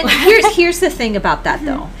 Well, and here's the thing about that,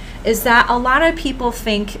 though, is that a lot of people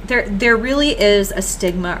think there really is a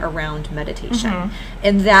stigma around meditation,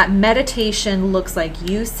 and that meditation looks like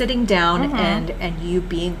you sitting down and you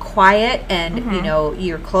being quiet and you know,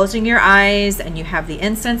 you're closing your eyes and you have the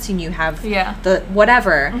incense and you have the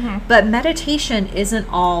whatever. But meditation isn't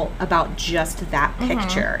all about just that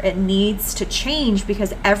picture. It needs to change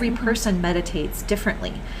because every person meditates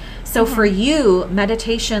differently. So for you,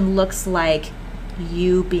 meditation looks like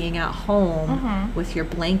you being at home with your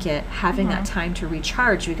blanket, having that time to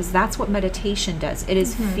recharge, because that's what meditation does. It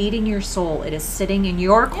is feeding your soul. It is sitting in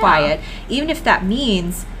your quiet, even if that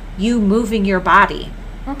means you moving your body,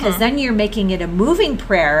 because then you're making it a moving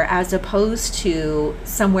prayer as opposed to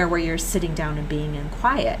somewhere where you're sitting down and being in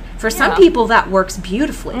quiet. For some people that works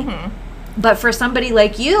beautifully. But for somebody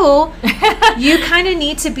like you, you kind of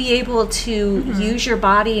need to be able to use your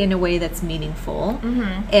body in a way that's meaningful.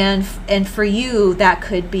 And for you, that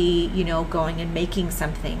could be, you know, going and making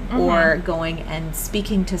something, or going and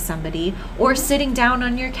speaking to somebody, or sitting down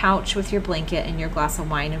on your couch with your blanket and your glass of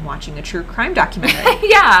wine and watching a true crime documentary.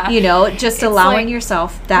 You know, just it's allowing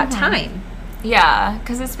yourself that time. Yeah,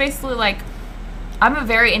 because it's basically like, I'm a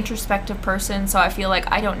very introspective person, so I feel like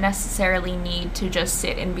I don't necessarily need to just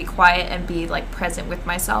sit and be quiet and be like present with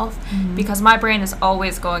myself, because my brain is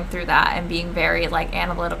always going through that and being very like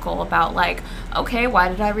analytical about like, okay, why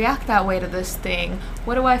did I react that way to this thing?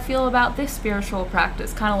 What do I feel about this spiritual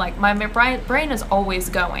practice? Kind of like my brain is always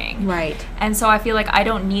going. Right. And so I feel like I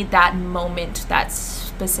don't need that moment that's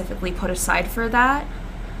specifically put aside for that.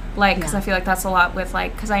 Like, because I feel like that's a lot with,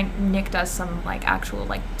 like, because Nick does some, like, actual,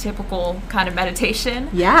 like, typical kind of meditation.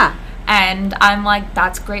 Yeah. And I'm like,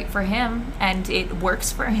 that's great for him, and it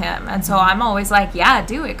works for him. And so I'm always like, yeah,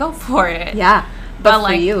 do it, go for it. Yeah. But for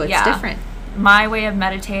like, you, it's different. My way of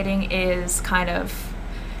meditating is kind of,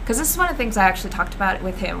 because this is one of the things I actually talked about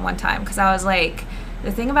with him one time, because I was like,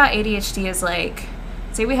 the thing about ADHD is, like,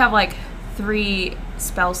 say we have, like, 3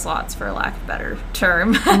 spell slots, for lack of a better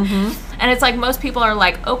term. And it's like most people are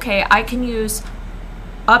like, okay, I can use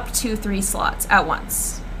up to 3 slots at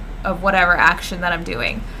once of whatever action that I'm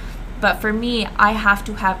doing. But for me, I have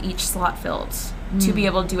to have each slot filled to be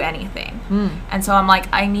able to do anything. And so I'm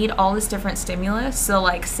like, I need all this different stimulus. So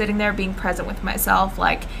like sitting there being present with myself,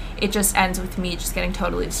 like it just ends with me just getting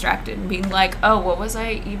totally distracted and being like, oh, what was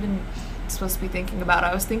I even supposed to be thinking about?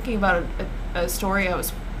 I was thinking about a story I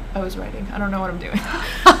was writing. I don't know what I'm doing.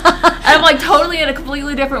 I'm like totally in a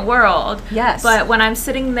completely different world. Yes. But when I'm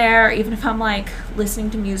sitting there, even if I'm like listening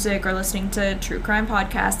to music or listening to true crime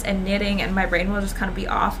podcasts and knitting, and my brain will just kind of be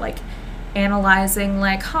off, like analyzing,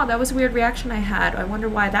 like, that was a weird reaction I had. I wonder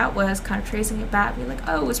why that was, kind of tracing it back, being like,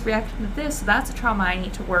 oh, it was reacting to this. So that's a trauma I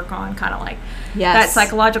need to work on, kind of like that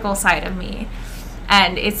psychological side of me.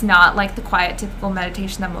 And it's not like the quiet, typical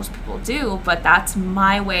meditation that most people do, but that's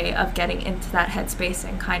my way of getting into that headspace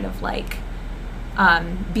and kind of like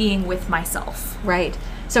being with myself. Right.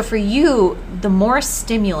 So for you, the more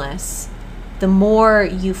stimulus the more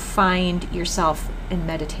you find yourself in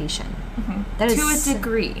meditation. That is to a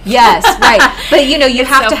degree. Yes, right. But you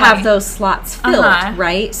have to funny. have those slots filled,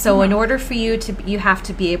 right? So in order for you have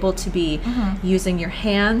to be able to be using your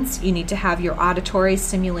hands. You need to have your auditory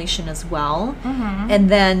stimulation as well. And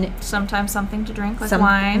then sometimes something to drink, like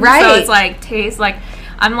wine. Right. So it's like taste, like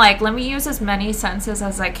I'm like, let me use as many senses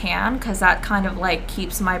as I can, because that kind of like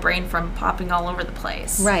keeps my brain from popping all over the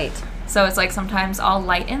place. Right. So it's like sometimes I'll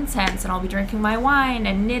light incense and I'll be drinking my wine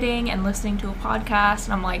and knitting and listening to a podcast,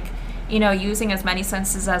 and I'm like, using as many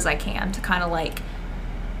senses as I can to kind of like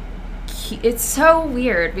it's so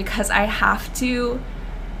weird because I have to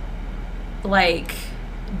like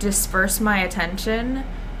disperse my attention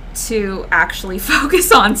to actually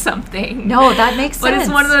focus on something. No, that makes sense. But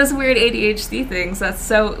it's one of those weird ADHD things that's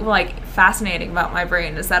so like fascinating about my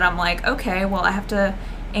brain, is that I'm like, okay, well, I have to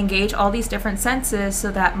engage all these different senses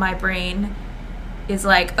so that my brain is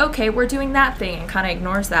like, okay, we're doing that thing, and kind of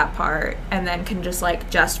ignores that part, and then can just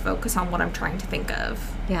focus on what I'm trying to think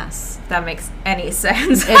of. Yes. If that makes any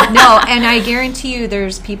sense. No, and I guarantee you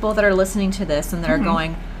there's people that are listening to this and that are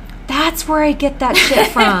going, that's where I get that shit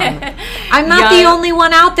from. I'm not the only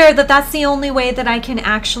one out there that's the only way that I can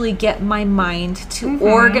actually get my mind to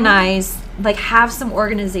organize, like have some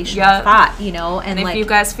organization of thought, And if you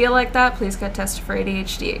guys feel like that, please get tested for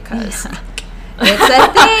ADHD, because it's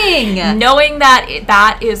a thing. Knowing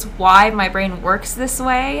that is why my brain works this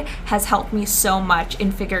way has helped me so much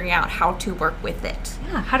in figuring out how to work with it.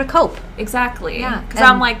 Yeah, how to cope. Exactly. Yeah. Because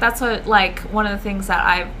I'm like, that's what, one of the things that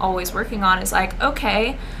I'm always working on is like,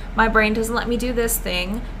 okay, my brain doesn't let me do this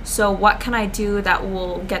thing, so what can I do that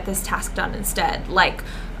will get this task done instead? Like,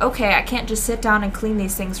 okay, I can't just sit down and clean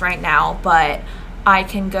these things right now, but I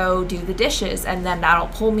can go do the dishes, and then that'll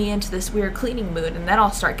pull me into this weird cleaning mood, and then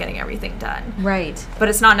I'll start getting everything done. Right. But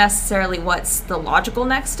it's not necessarily what's the logical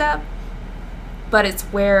next step, but it's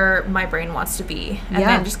where my brain wants to be, and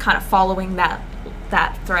then just kind of following that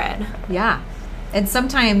thread. Yeah. And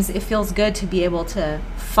sometimes it feels good to be able to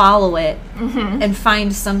follow it and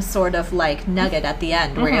find some sort of nugget at the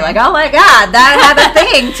end where you're like, oh my God, that had a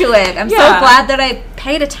thing to it. I'm so glad that I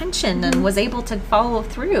paid attention and was able to follow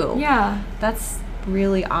through. Yeah. That's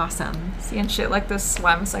really awesome. Seeing shit like this,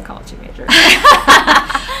 why I'm a psychology major.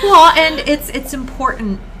 Well, and it's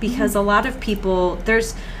important because a lot of people,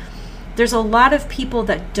 there's a lot of people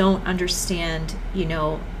that don't understand,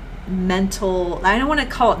 mental, I don't want to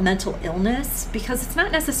call it mental illness, because it's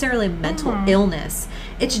not necessarily mental illness.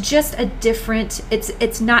 It's just a different,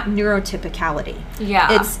 it's not neurotypicality.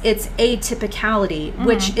 Yeah. It's atypicality,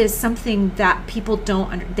 which is something that people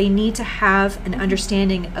don't they need to have an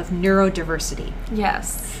understanding of neurodiversity.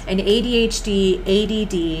 Yes. And ADHD,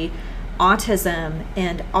 ADD, autism,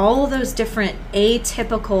 and all of those different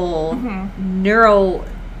atypical neuro,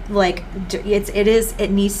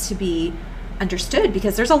 it needs to be understood,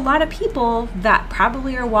 because there's a lot of people that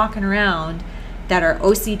probably are walking around that are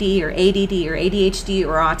OCD or ADD or ADHD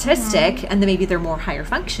or autistic, and then maybe they're more higher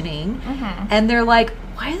functioning, and they're like,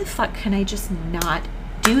 why the fuck can I just not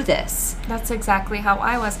do this? That's exactly how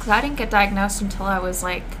I was, because I didn't get diagnosed until I was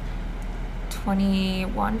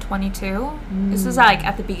 21, 22. This was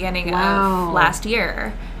at the beginning of last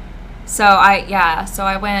year. So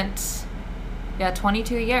I went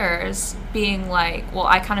 22 years being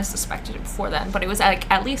I kind of suspected it before then, but it was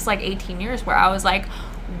at least 18 years where I was like,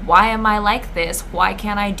 why am I like this? Why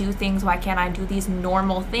can't I do things? Why can't I do these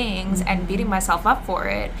normal things? And beating myself up for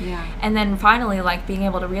it. Yeah. And then finally being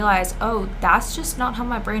able to realize, oh, that's just not how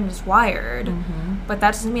my brain is wired. But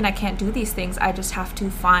that doesn't mean I can't do these things. I just have to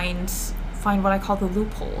find what I call the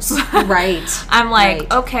loopholes. Right. I'm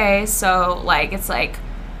like, okay, so it's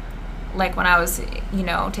when I was,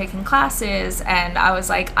 taking classes, and I was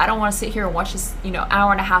like, I don't want to sit here and watch this,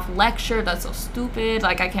 hour and a half lecture. That's so stupid.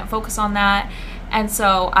 I can't focus on that. And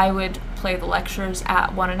so I would play the lectures at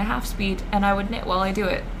 1.5 speed, and I would knit while I do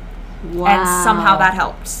it. Wow. And somehow that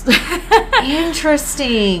helps.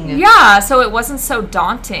 Interesting. Yeah. So it wasn't so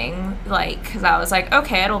daunting, because I was like,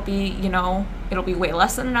 okay, it'll be way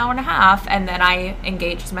less than an hour and a half. And then I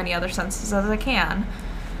engage as many other senses as I can.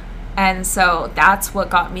 And so that's what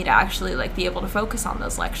got me to actually be able to focus on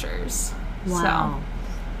those lectures. Wow.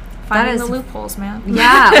 So finding the loopholes, man.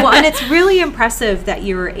 Yeah. Well, and it's really impressive that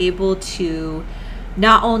you were able to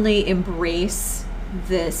not only embrace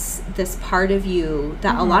this part of you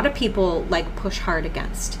that a lot of people push hard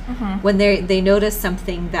against when they notice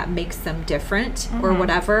something that makes them different or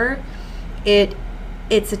whatever.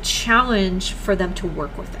 it's a challenge for them to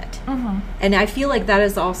work with it. And I feel like that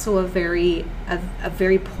is also a very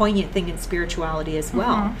poignant thing in spirituality as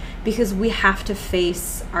well, because we have to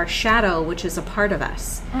face our shadow, which is a part of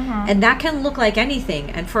us. And that can look like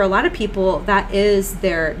anything. And for a lot of people, that is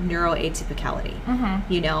their neuroatypicality,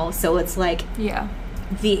 you know? So it's like the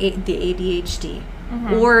ADHD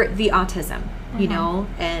or the autism, you know?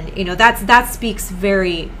 And, you know, that speaks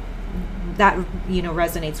very... that, you know,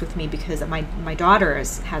 resonates with me because my daughter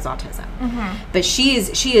has autism, but she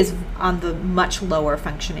is on the much lower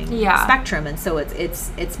functioning spectrum, and so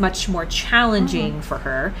it's much more challenging for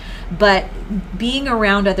her. But being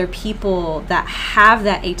around other people that have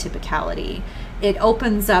that atypicality, it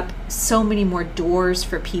opens up so many more doors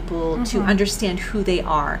for people to understand who they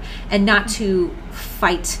are and not to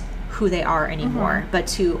fight who they are anymore, but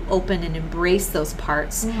to open and embrace those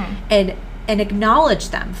parts and acknowledge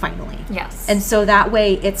them finally. Yes. And so that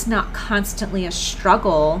way it's not constantly a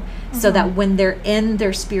struggle, so that when they're in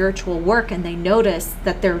their spiritual work and they notice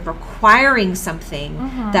that they're requiring something,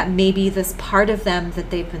 that maybe this part of them that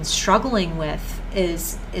they've been struggling with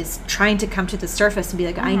is trying to come to the surface and be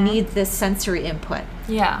like, I need this sensory input.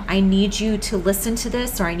 Yeah. I need you to listen to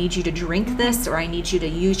this, or I need you to drink this, or I need you to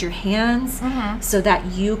use your hands so that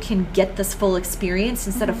you can get this full experience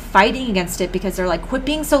instead of fighting against it because they're like, quit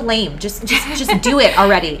being so lame. Just do it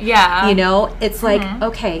already. Yeah. You know, it's like,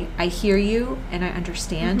 okay, I hear you and I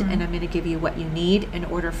understand, and I'm going to give you what you need in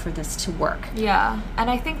order for this to work. Yeah.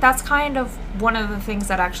 And I think that's kind of one of the things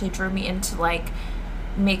that actually drew me into like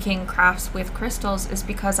making crafts with crystals, is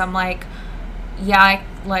because I'm like,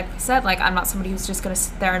 like I said, like I'm not somebody who's just gonna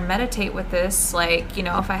sit there and meditate with this. Like, you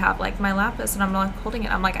know, if I have like my lapis and I'm like holding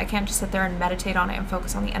it, I'm like, I can't just sit there and meditate on it and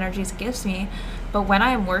focus on the energies it gives me. But when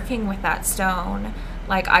I am working with that stone,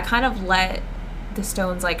 like I kind of let the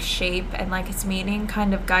stone's like shape and like its meaning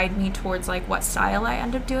kind of guide me towards like what style I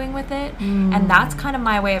end up doing with it. And that's kind of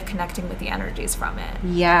my way of connecting with the energies from it.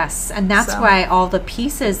 Yes. And that's why all the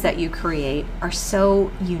pieces that you create are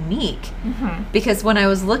so unique, because when I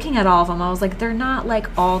was looking at all of them, I was like, they're not like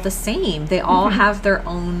all the same. They all have their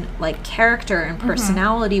own like character and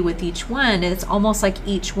personality with each one. It's almost like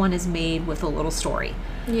each one is made with a little story.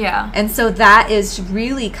 Yeah. And so that is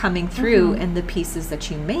really coming through in the pieces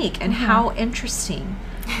that you make. And how interesting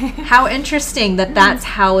that that's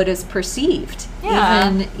how it is perceived.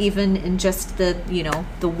 Yeah. Even in just the, you know,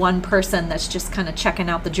 the one person that's just kind of checking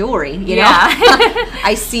out the jewelry, you know,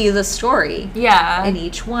 I see the story in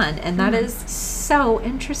each one. And that is so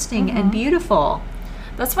interesting and beautiful.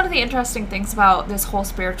 That's one of the interesting things about this whole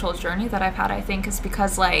spiritual journey that I've had, I think, is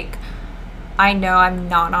because like I know I'm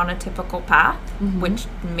not on a typical path, which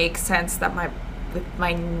makes sense that with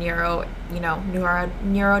my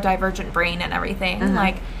neurodivergent brain and everything,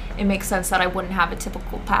 like it makes sense that I wouldn't have a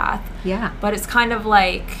typical path. Yeah. But it's kind of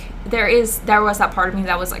like there was that part of me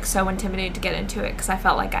that was like so intimidated to get into it because I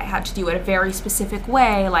felt like I had to do it a very specific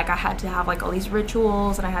way. Like I had to have like all these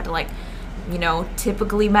rituals and I had to like, you know,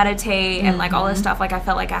 typically meditate and like all this stuff. Like I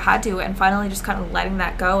felt like I had to, and finally just kind of letting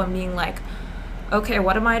that go and being like, okay,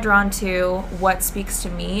 what am I drawn to? What speaks to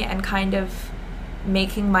me? And kind of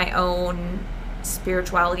making my own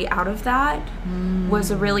spirituality out of that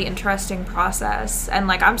was a really interesting process. And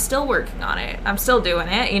like I'm still working on it. I'm still doing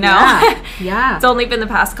it, you know? Yeah. It's only been the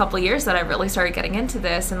past couple of years that I've really started getting into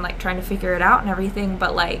this and like trying to figure it out and everything.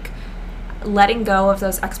 But like letting go of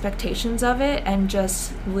those expectations of it and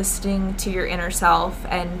just listening to your inner self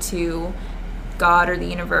and to God or the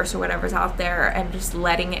universe or whatever's out there and just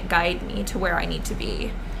letting it guide me to where I need to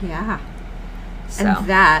be. Yeah. So. And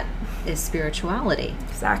that is spirituality.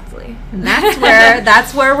 Exactly. And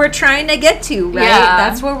that's where we're trying to get to, right? Yeah.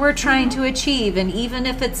 That's where we're trying to achieve. And even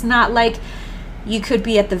if it's not like you could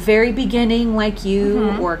be at the very beginning like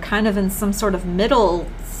you or kind of in some sort of middle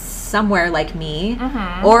somewhere like me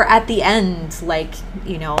or at the end like,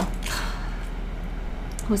 you know,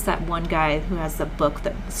 who's that one guy who has the book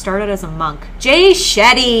that started as a monk? Jay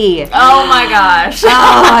Shetty. Oh my gosh. Oh,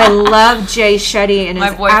 I love Jay Shetty and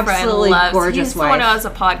his boyfriend absolutely gorgeous he's wife. He's the one who has a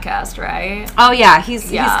podcast, right? Oh yeah, he's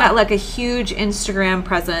got like a huge Instagram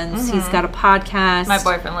presence. He's got a podcast. My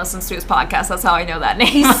boyfriend listens to his podcast. That's how I know that name.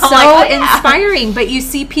 He's so inspiring. But you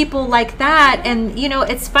see people like that, and you know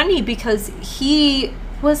it's funny because he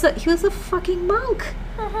was a fucking monk.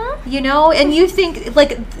 You know, and you think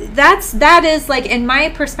like that is like in my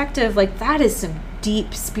perspective like that is some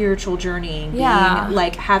deep spiritual journeying, being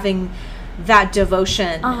like having that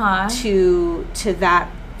devotion to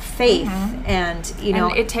that faith, and you know,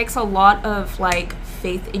 and it takes a lot of like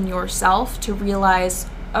faith in yourself to realize,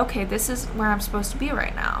 okay, this is where I'm supposed to be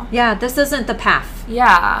right now. Yeah, this isn't the path.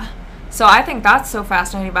 Yeah. So I think that's so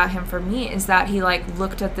fascinating about him for me, is that he like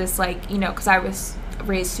looked at this, like, you know, because I was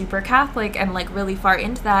raised super Catholic and like really far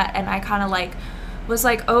into that, and I kind of like was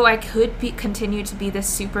like, oh, I could continue to be this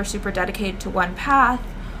super, super dedicated to one path,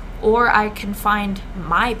 or I can find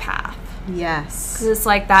my path. Yes. Because it's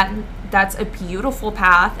like that's a beautiful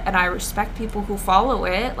path, and I respect people who follow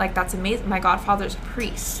it. Like, that's amazing. My godfather's a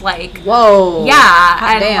priest. Like, whoa. Yeah.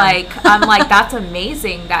 Hot and damn. like, I'm like, that's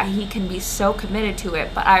amazing that he can be so committed to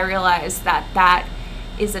it. But I realize that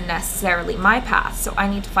isn't necessarily my path. So I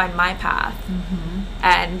need to find my path.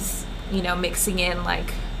 And, you know, mixing in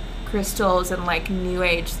like crystals and like new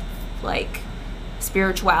age, like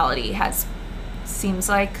spirituality seems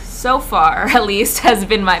like so far at least has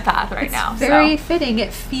been my path right now. Very fitting.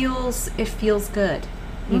 It feels good,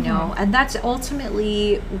 you know, and that's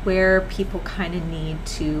ultimately where people kind of need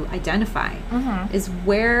to identify is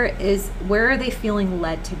where are they feeling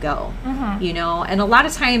led to go, you know. And a lot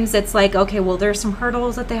of times it's like, okay, well, there's some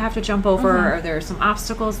hurdles that they have to jump over, or there's some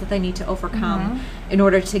obstacles that they need to overcome in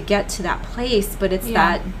order to get to that place, but it's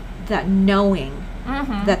that knowing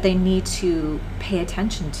that they need to pay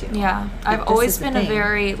attention to. Yeah. I've always been a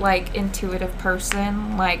very like intuitive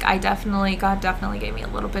person. Like, God definitely gave me a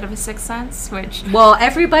little bit of a sixth sense, which, well,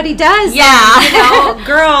 everybody does. Yeah. You know,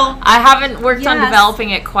 girl. I haven't worked on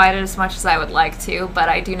developing it quite as much as I would like to, but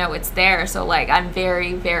I do know it's there. So like, I'm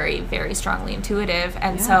very, very, very strongly intuitive.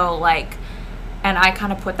 And so like, and I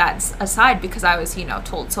kind of put that aside because I was, you know,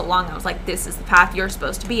 told so long. I was like, this is the path you're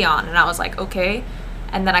supposed to be on. And I was like, okay.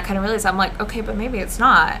 And then I kind of realized, I'm like, okay, but maybe it's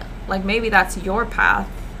not. Like, maybe that's your path,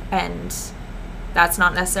 and that's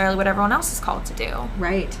not necessarily what everyone else is called to do.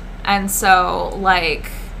 Right. And so,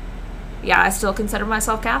 like, yeah, I still consider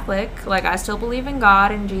myself Catholic. Like, I still believe in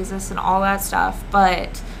God and Jesus and all that stuff.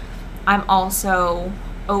 But I'm also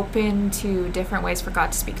open to different ways for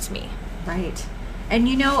God to speak to me. Right. And,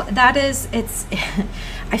 you know,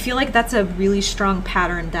 I feel like that's a really strong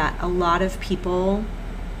pattern that a lot of people...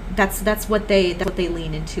 That's what they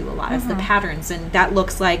lean into, a lot of the patterns, and that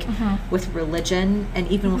looks like with religion and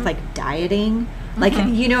even with like dieting, like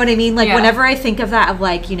you know what I mean, like whenever I think of that, of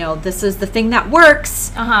like, you know, this is the thing that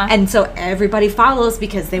works, and so everybody follows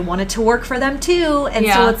because they want it to work for them too, and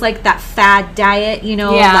so it's like that fad diet, you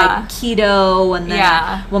know, like keto, and then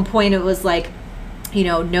at one point it was like, you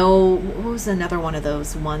know, what was another one of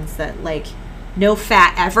those ones that like no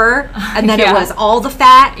fat ever, and then it was all the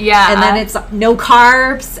fat, and then it's no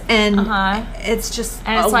carbs, and it's just,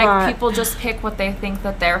 and it's like people just pick what they think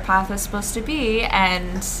that their path is supposed to be,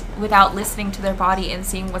 and without listening to their body and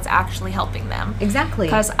seeing what's actually helping them. Exactly.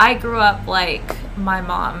 Because I grew up, like, my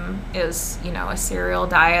mom is, you know, a serial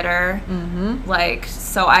dieter, like,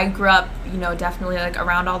 so I grew up, you know, definitely like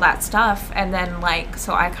around all that stuff, and then like,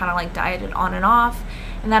 so I kind of like dieted on and off.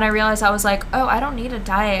 And then I realized, I was like, oh, I don't need a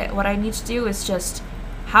diet. What I need to do is just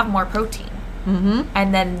have more protein.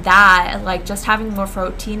 And then that, like, just having more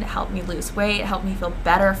protein helped me lose weight, helped me feel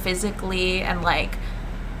better physically. And, like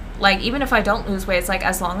even if I don't lose weight, it's like,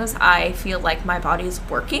 as long as I feel like my body's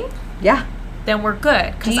working, then we're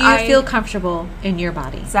good. Do you feel comfortable in your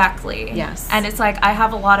body? Exactly. Yes. And it's like, I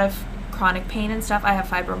have a lot of chronic pain and stuff. I have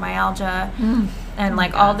fibromyalgia and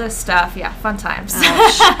like all this stuff. Yeah, fun times.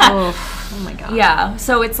 Oh my God. Yeah.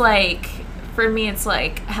 So it's like, for me, it's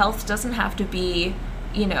like, health doesn't have to be,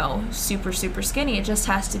 you know, super, super skinny. It just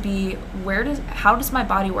has to be, how does my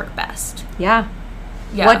body work best? Yeah.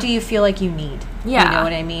 What do you feel like you need? Yeah. You know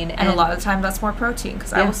what I mean? And a lot of the time that's more protein,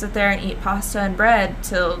 because I will sit there and eat pasta and bread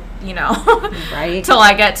till, you know, till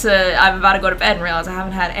I'm about to go to bed and realize I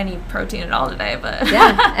haven't had any protein at all today. But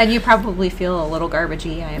and you probably feel a little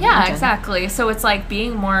garbagey, I imagine. Yeah, exactly. So it's like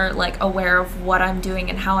being more like aware of what I'm doing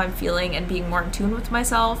and how I'm feeling, and being more in tune with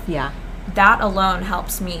myself. Yeah. That alone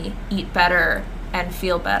helps me eat better and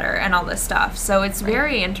feel better and all this stuff. So it's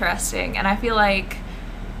very interesting. And I feel like,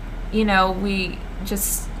 you know,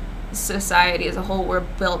 society as a whole, we're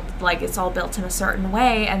built, like, it's all built in a certain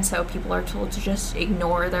way, and so people are told to just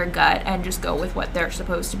ignore their gut and just go with what they're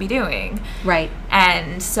supposed to be doing. Right.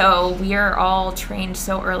 And so we are all trained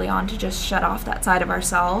so early on to just shut off that side of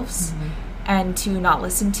ourselves and to not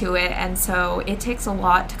listen to it, and so it takes a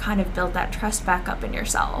lot to kind of build that trust back up in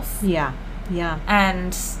yourself. Yeah.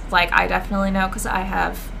 And like, I definitely know, because I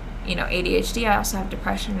have, you know, ADHD, I also have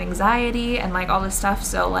depression and anxiety and like all this stuff,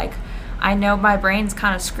 so like, I know my brain's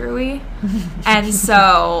kind of screwy, and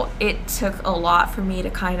so it took a lot for me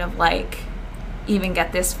to kind of like even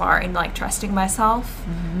get this far in like trusting myself,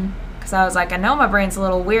 because I was like, I know my brain's a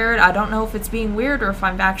little weird, I don't know if it's being weird or if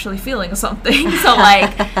I'm actually feeling something. So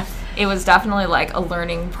like, it was definitely like a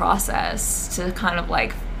learning process to kind of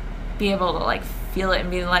like be able to like feel it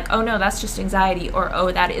and being like, oh no, that's just anxiety, or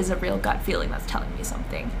oh, that is a real gut feeling that's telling me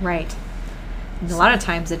something. Right. And a lot of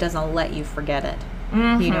times it doesn't let you forget it.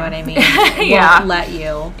 Mm-hmm. You know what I mean? It won't let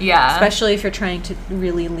you. Yeah. Especially if you're trying to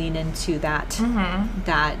really lean into that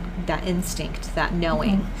that instinct, that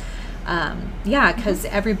knowing. Because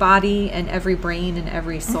every body and every brain and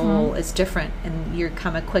every soul is different, and you're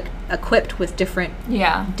come equipped with different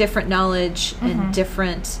knowledge and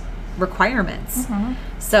different requirements.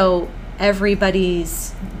 So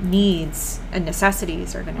everybody's needs and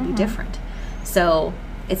necessities are going to be different. So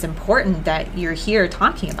it's important that you're here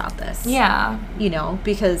talking about this. Yeah. You know,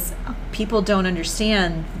 because people don't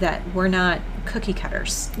understand that we're not cookie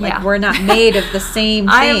cutters. Like, we're not made of the same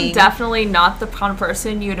thing. I am definitely not the kind of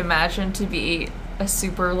person you'd imagine to be a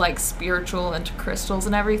super, like, spiritual into crystals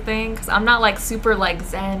and everything. Because I'm not, like, super, like,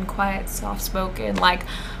 zen, quiet, soft-spoken. Like,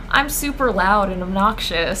 I'm super loud and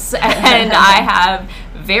obnoxious. And I have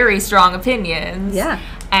very strong opinions. Yeah.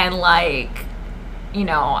 And, like, you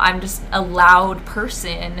know, I'm just a loud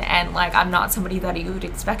person, and like I'm not somebody that you would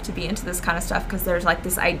expect to be into this kind of stuff, because there's like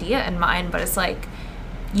this idea in mind, but it's like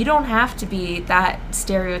you don't have to be that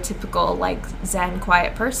stereotypical like zen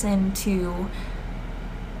quiet person to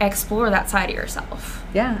explore that side of yourself.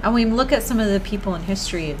 Yeah. I mean, look at some of the people in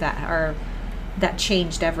history that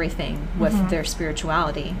changed everything with their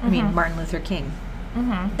spirituality. I mean, Martin Luther King.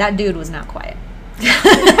 That dude was not quiet.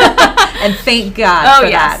 And thank God for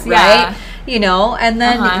that, right? You know, and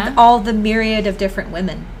then all the myriad of different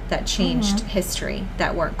women that changed history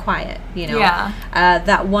that weren't quiet, you know.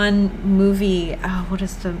 That one movie, what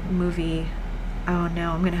is the movie? Oh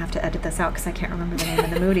no, I'm going to have to edit this out because I can't remember the name of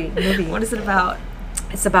the movie. What is it about?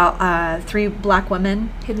 It's about 3 black women.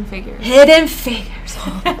 Hidden Figures. Hidden Figures.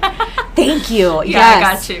 Thank you. Yeah, yes. I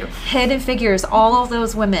got you. Hidden Figures. All of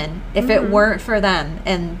those women, if it weren't for them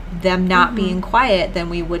and them not being quiet, then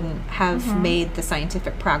we wouldn't have made the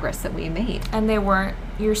scientific progress that we made. And they weren't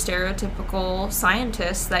your stereotypical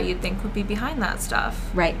scientists that you'd think would be behind that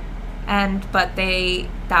stuff. Right. But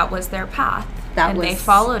that was their path. They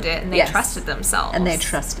followed it, and they trusted themselves. And they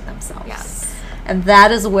trusted themselves. Yes. And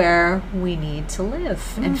that is where we need to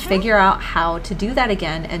live and figure out how to do that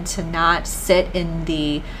again, and to not sit in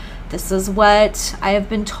this is what I have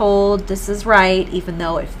been told, this is right, even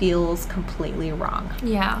though it feels completely wrong.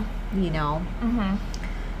 Yeah. You know?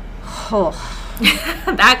 Oh.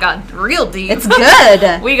 That got real deep. It's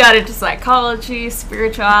good. We got into psychology,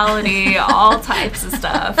 spirituality, all types of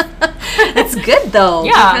stuff. It's good, though.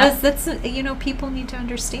 Yeah. Because that's, you know, people need to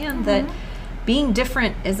understand that being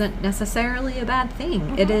different isn't necessarily a bad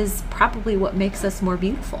thing. It is probably what makes us more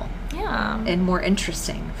beautiful. Yeah. And more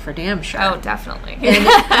interesting, for damn sure. Oh, definitely. And,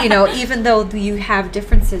 you know, even though you have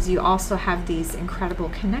differences, you also have these incredible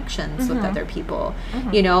connections with other people,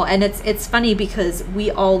 you know, and it's funny because we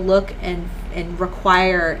all look and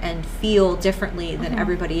require and feel differently than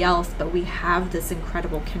everybody else, but we have this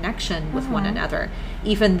incredible connection with one another,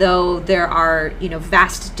 even though there are, you know,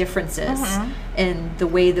 vast differences in the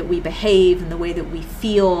way that we behave and the way that we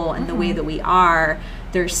feel and the way that we are.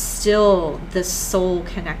 There's still this soul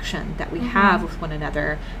connection that we have with one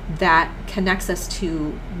another that connects us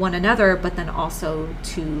to one another, but then also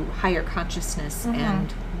to higher consciousness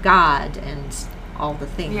and God and all the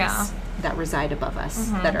things that reside above us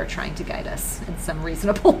that are trying to guide us in some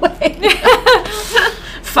reasonable way.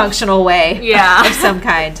 Functional way of some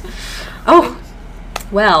kind. Oh,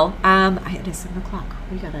 well, it is 7 o'clock.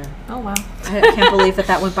 We gotta... Oh, wow. I can't believe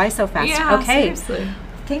that went by so fast. Yeah, okay. seriously.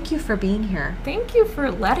 Thank you for being here. Thank you for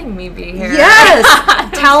letting me be here. Yes!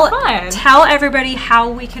 Tell everybody how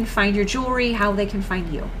we can find your jewelry, how they can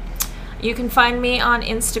find you. You can find me on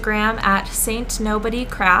Instagram at Saint Nobody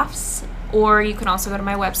Crafts, or you can also go to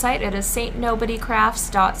my website. It is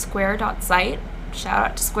saintnobodycrafts.square.site. Shout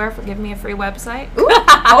out to Square for giving me a free website. Ooh,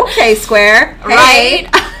 okay, Square. Hey. Right?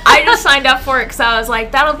 I just signed up for it because I was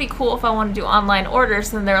like, that'll be cool if I want to do online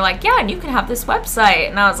orders. And they're like, yeah, and you can have this website.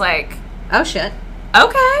 And I was like, oh, shit.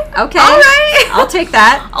 Okay. All right. I'll take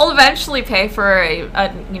that. I'll eventually pay for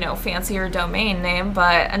a fancier domain name,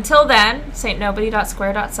 but until then,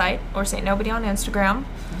 saintnobody.square.site or saintnobody on Instagram.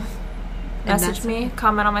 Message me,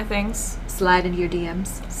 comment on my things. Slide into your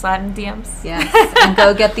DMs. Slide in DMs. Yes. And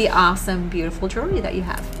go get the awesome, beautiful jewelry that you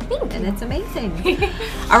have. Thank you. And it's amazing.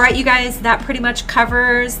 All right, you guys, that pretty much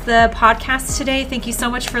covers the podcast today. Thank you so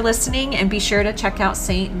much for listening. And be sure to check out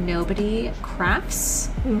Saint Nobody Crafts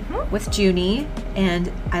with Junie.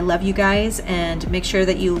 And I love you guys. And make sure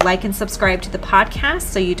that you like and subscribe to the podcast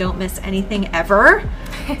so you don't miss anything ever.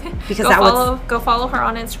 Because go follow her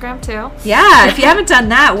on Instagram too. Yeah, if you haven't done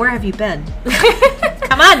that, where have you been?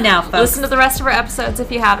 Come Come on now, folks. Listen to the rest of our episodes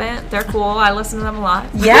if you haven't. They're cool. I listen to them a lot.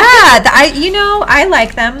 Yeah, I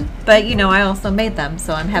like them, but I also made them,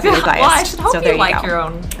 so I'm heavily biased. Well, I should hope so you like your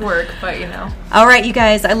own work, but All right, you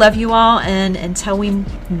guys, I love you all, and until we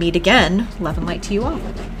meet again, love and light to you all.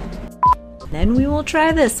 Then we will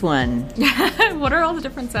try this one. What are all the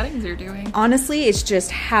different settings you're doing? Honestly, it's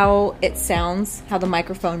just how it sounds, how the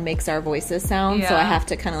microphone makes our voices sound. Yeah. So I have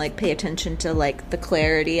to kind of pay attention to the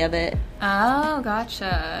clarity of it. Oh,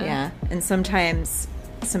 gotcha. Yeah, and sometimes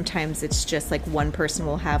it's just one person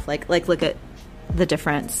will have look at the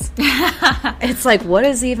difference. It's what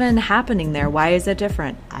is even happening there? Why is it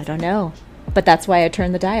different? I don't know, but that's why I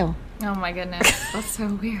turned the dial. Oh my goodness, that's so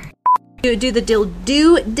weird. Do the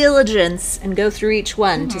due diligence and go through each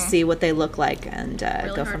one to see what they look like, and really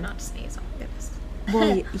go hard from. Not to sneeze on this.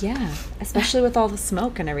 Well, yeah, especially with all the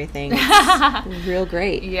smoke and everything, it's real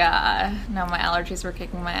great. Yeah, no, my allergies were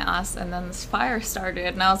kicking my ass, and then this fire started,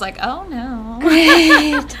 and I was like, oh no.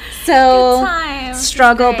 Great. So good time.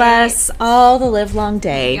 Struggle bus all the live long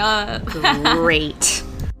day. Great.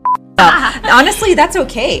 Honestly, that's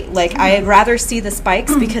okay. I'd rather see the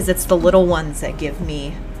spikes because it's the little ones that give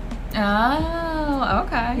me. Oh,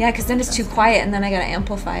 okay. Yeah, because then it's too quiet, and then I gotta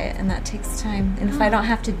amplify it, and that takes time. And if I don't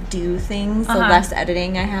have to do things, the less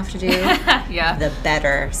editing I have to do, the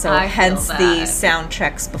better. So hence the sound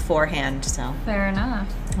checks beforehand. So fair enough.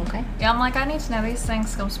 Okay. Yeah, I need to know these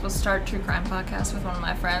things. I'm supposed to start a true crime podcast with one of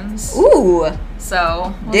my friends. Ooh.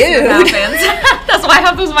 So we'll see what happens. That's why I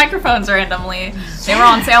have those microphones randomly. They were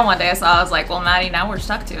on sale one day, so I was like, well, Maddie, now we're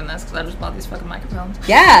stuck doing this because I just bought these fucking microphones.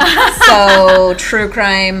 Yeah. So true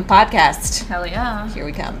crime podcast. Hell yeah. Here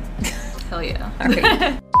we come. Hell yeah. All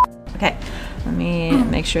right. Okay. Let me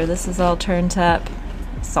make sure this is all turned up.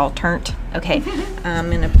 It's all turned. Okay. I'm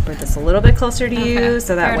going to put this a little bit closer to you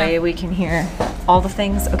so that way we can hear all the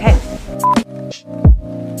things. Okay.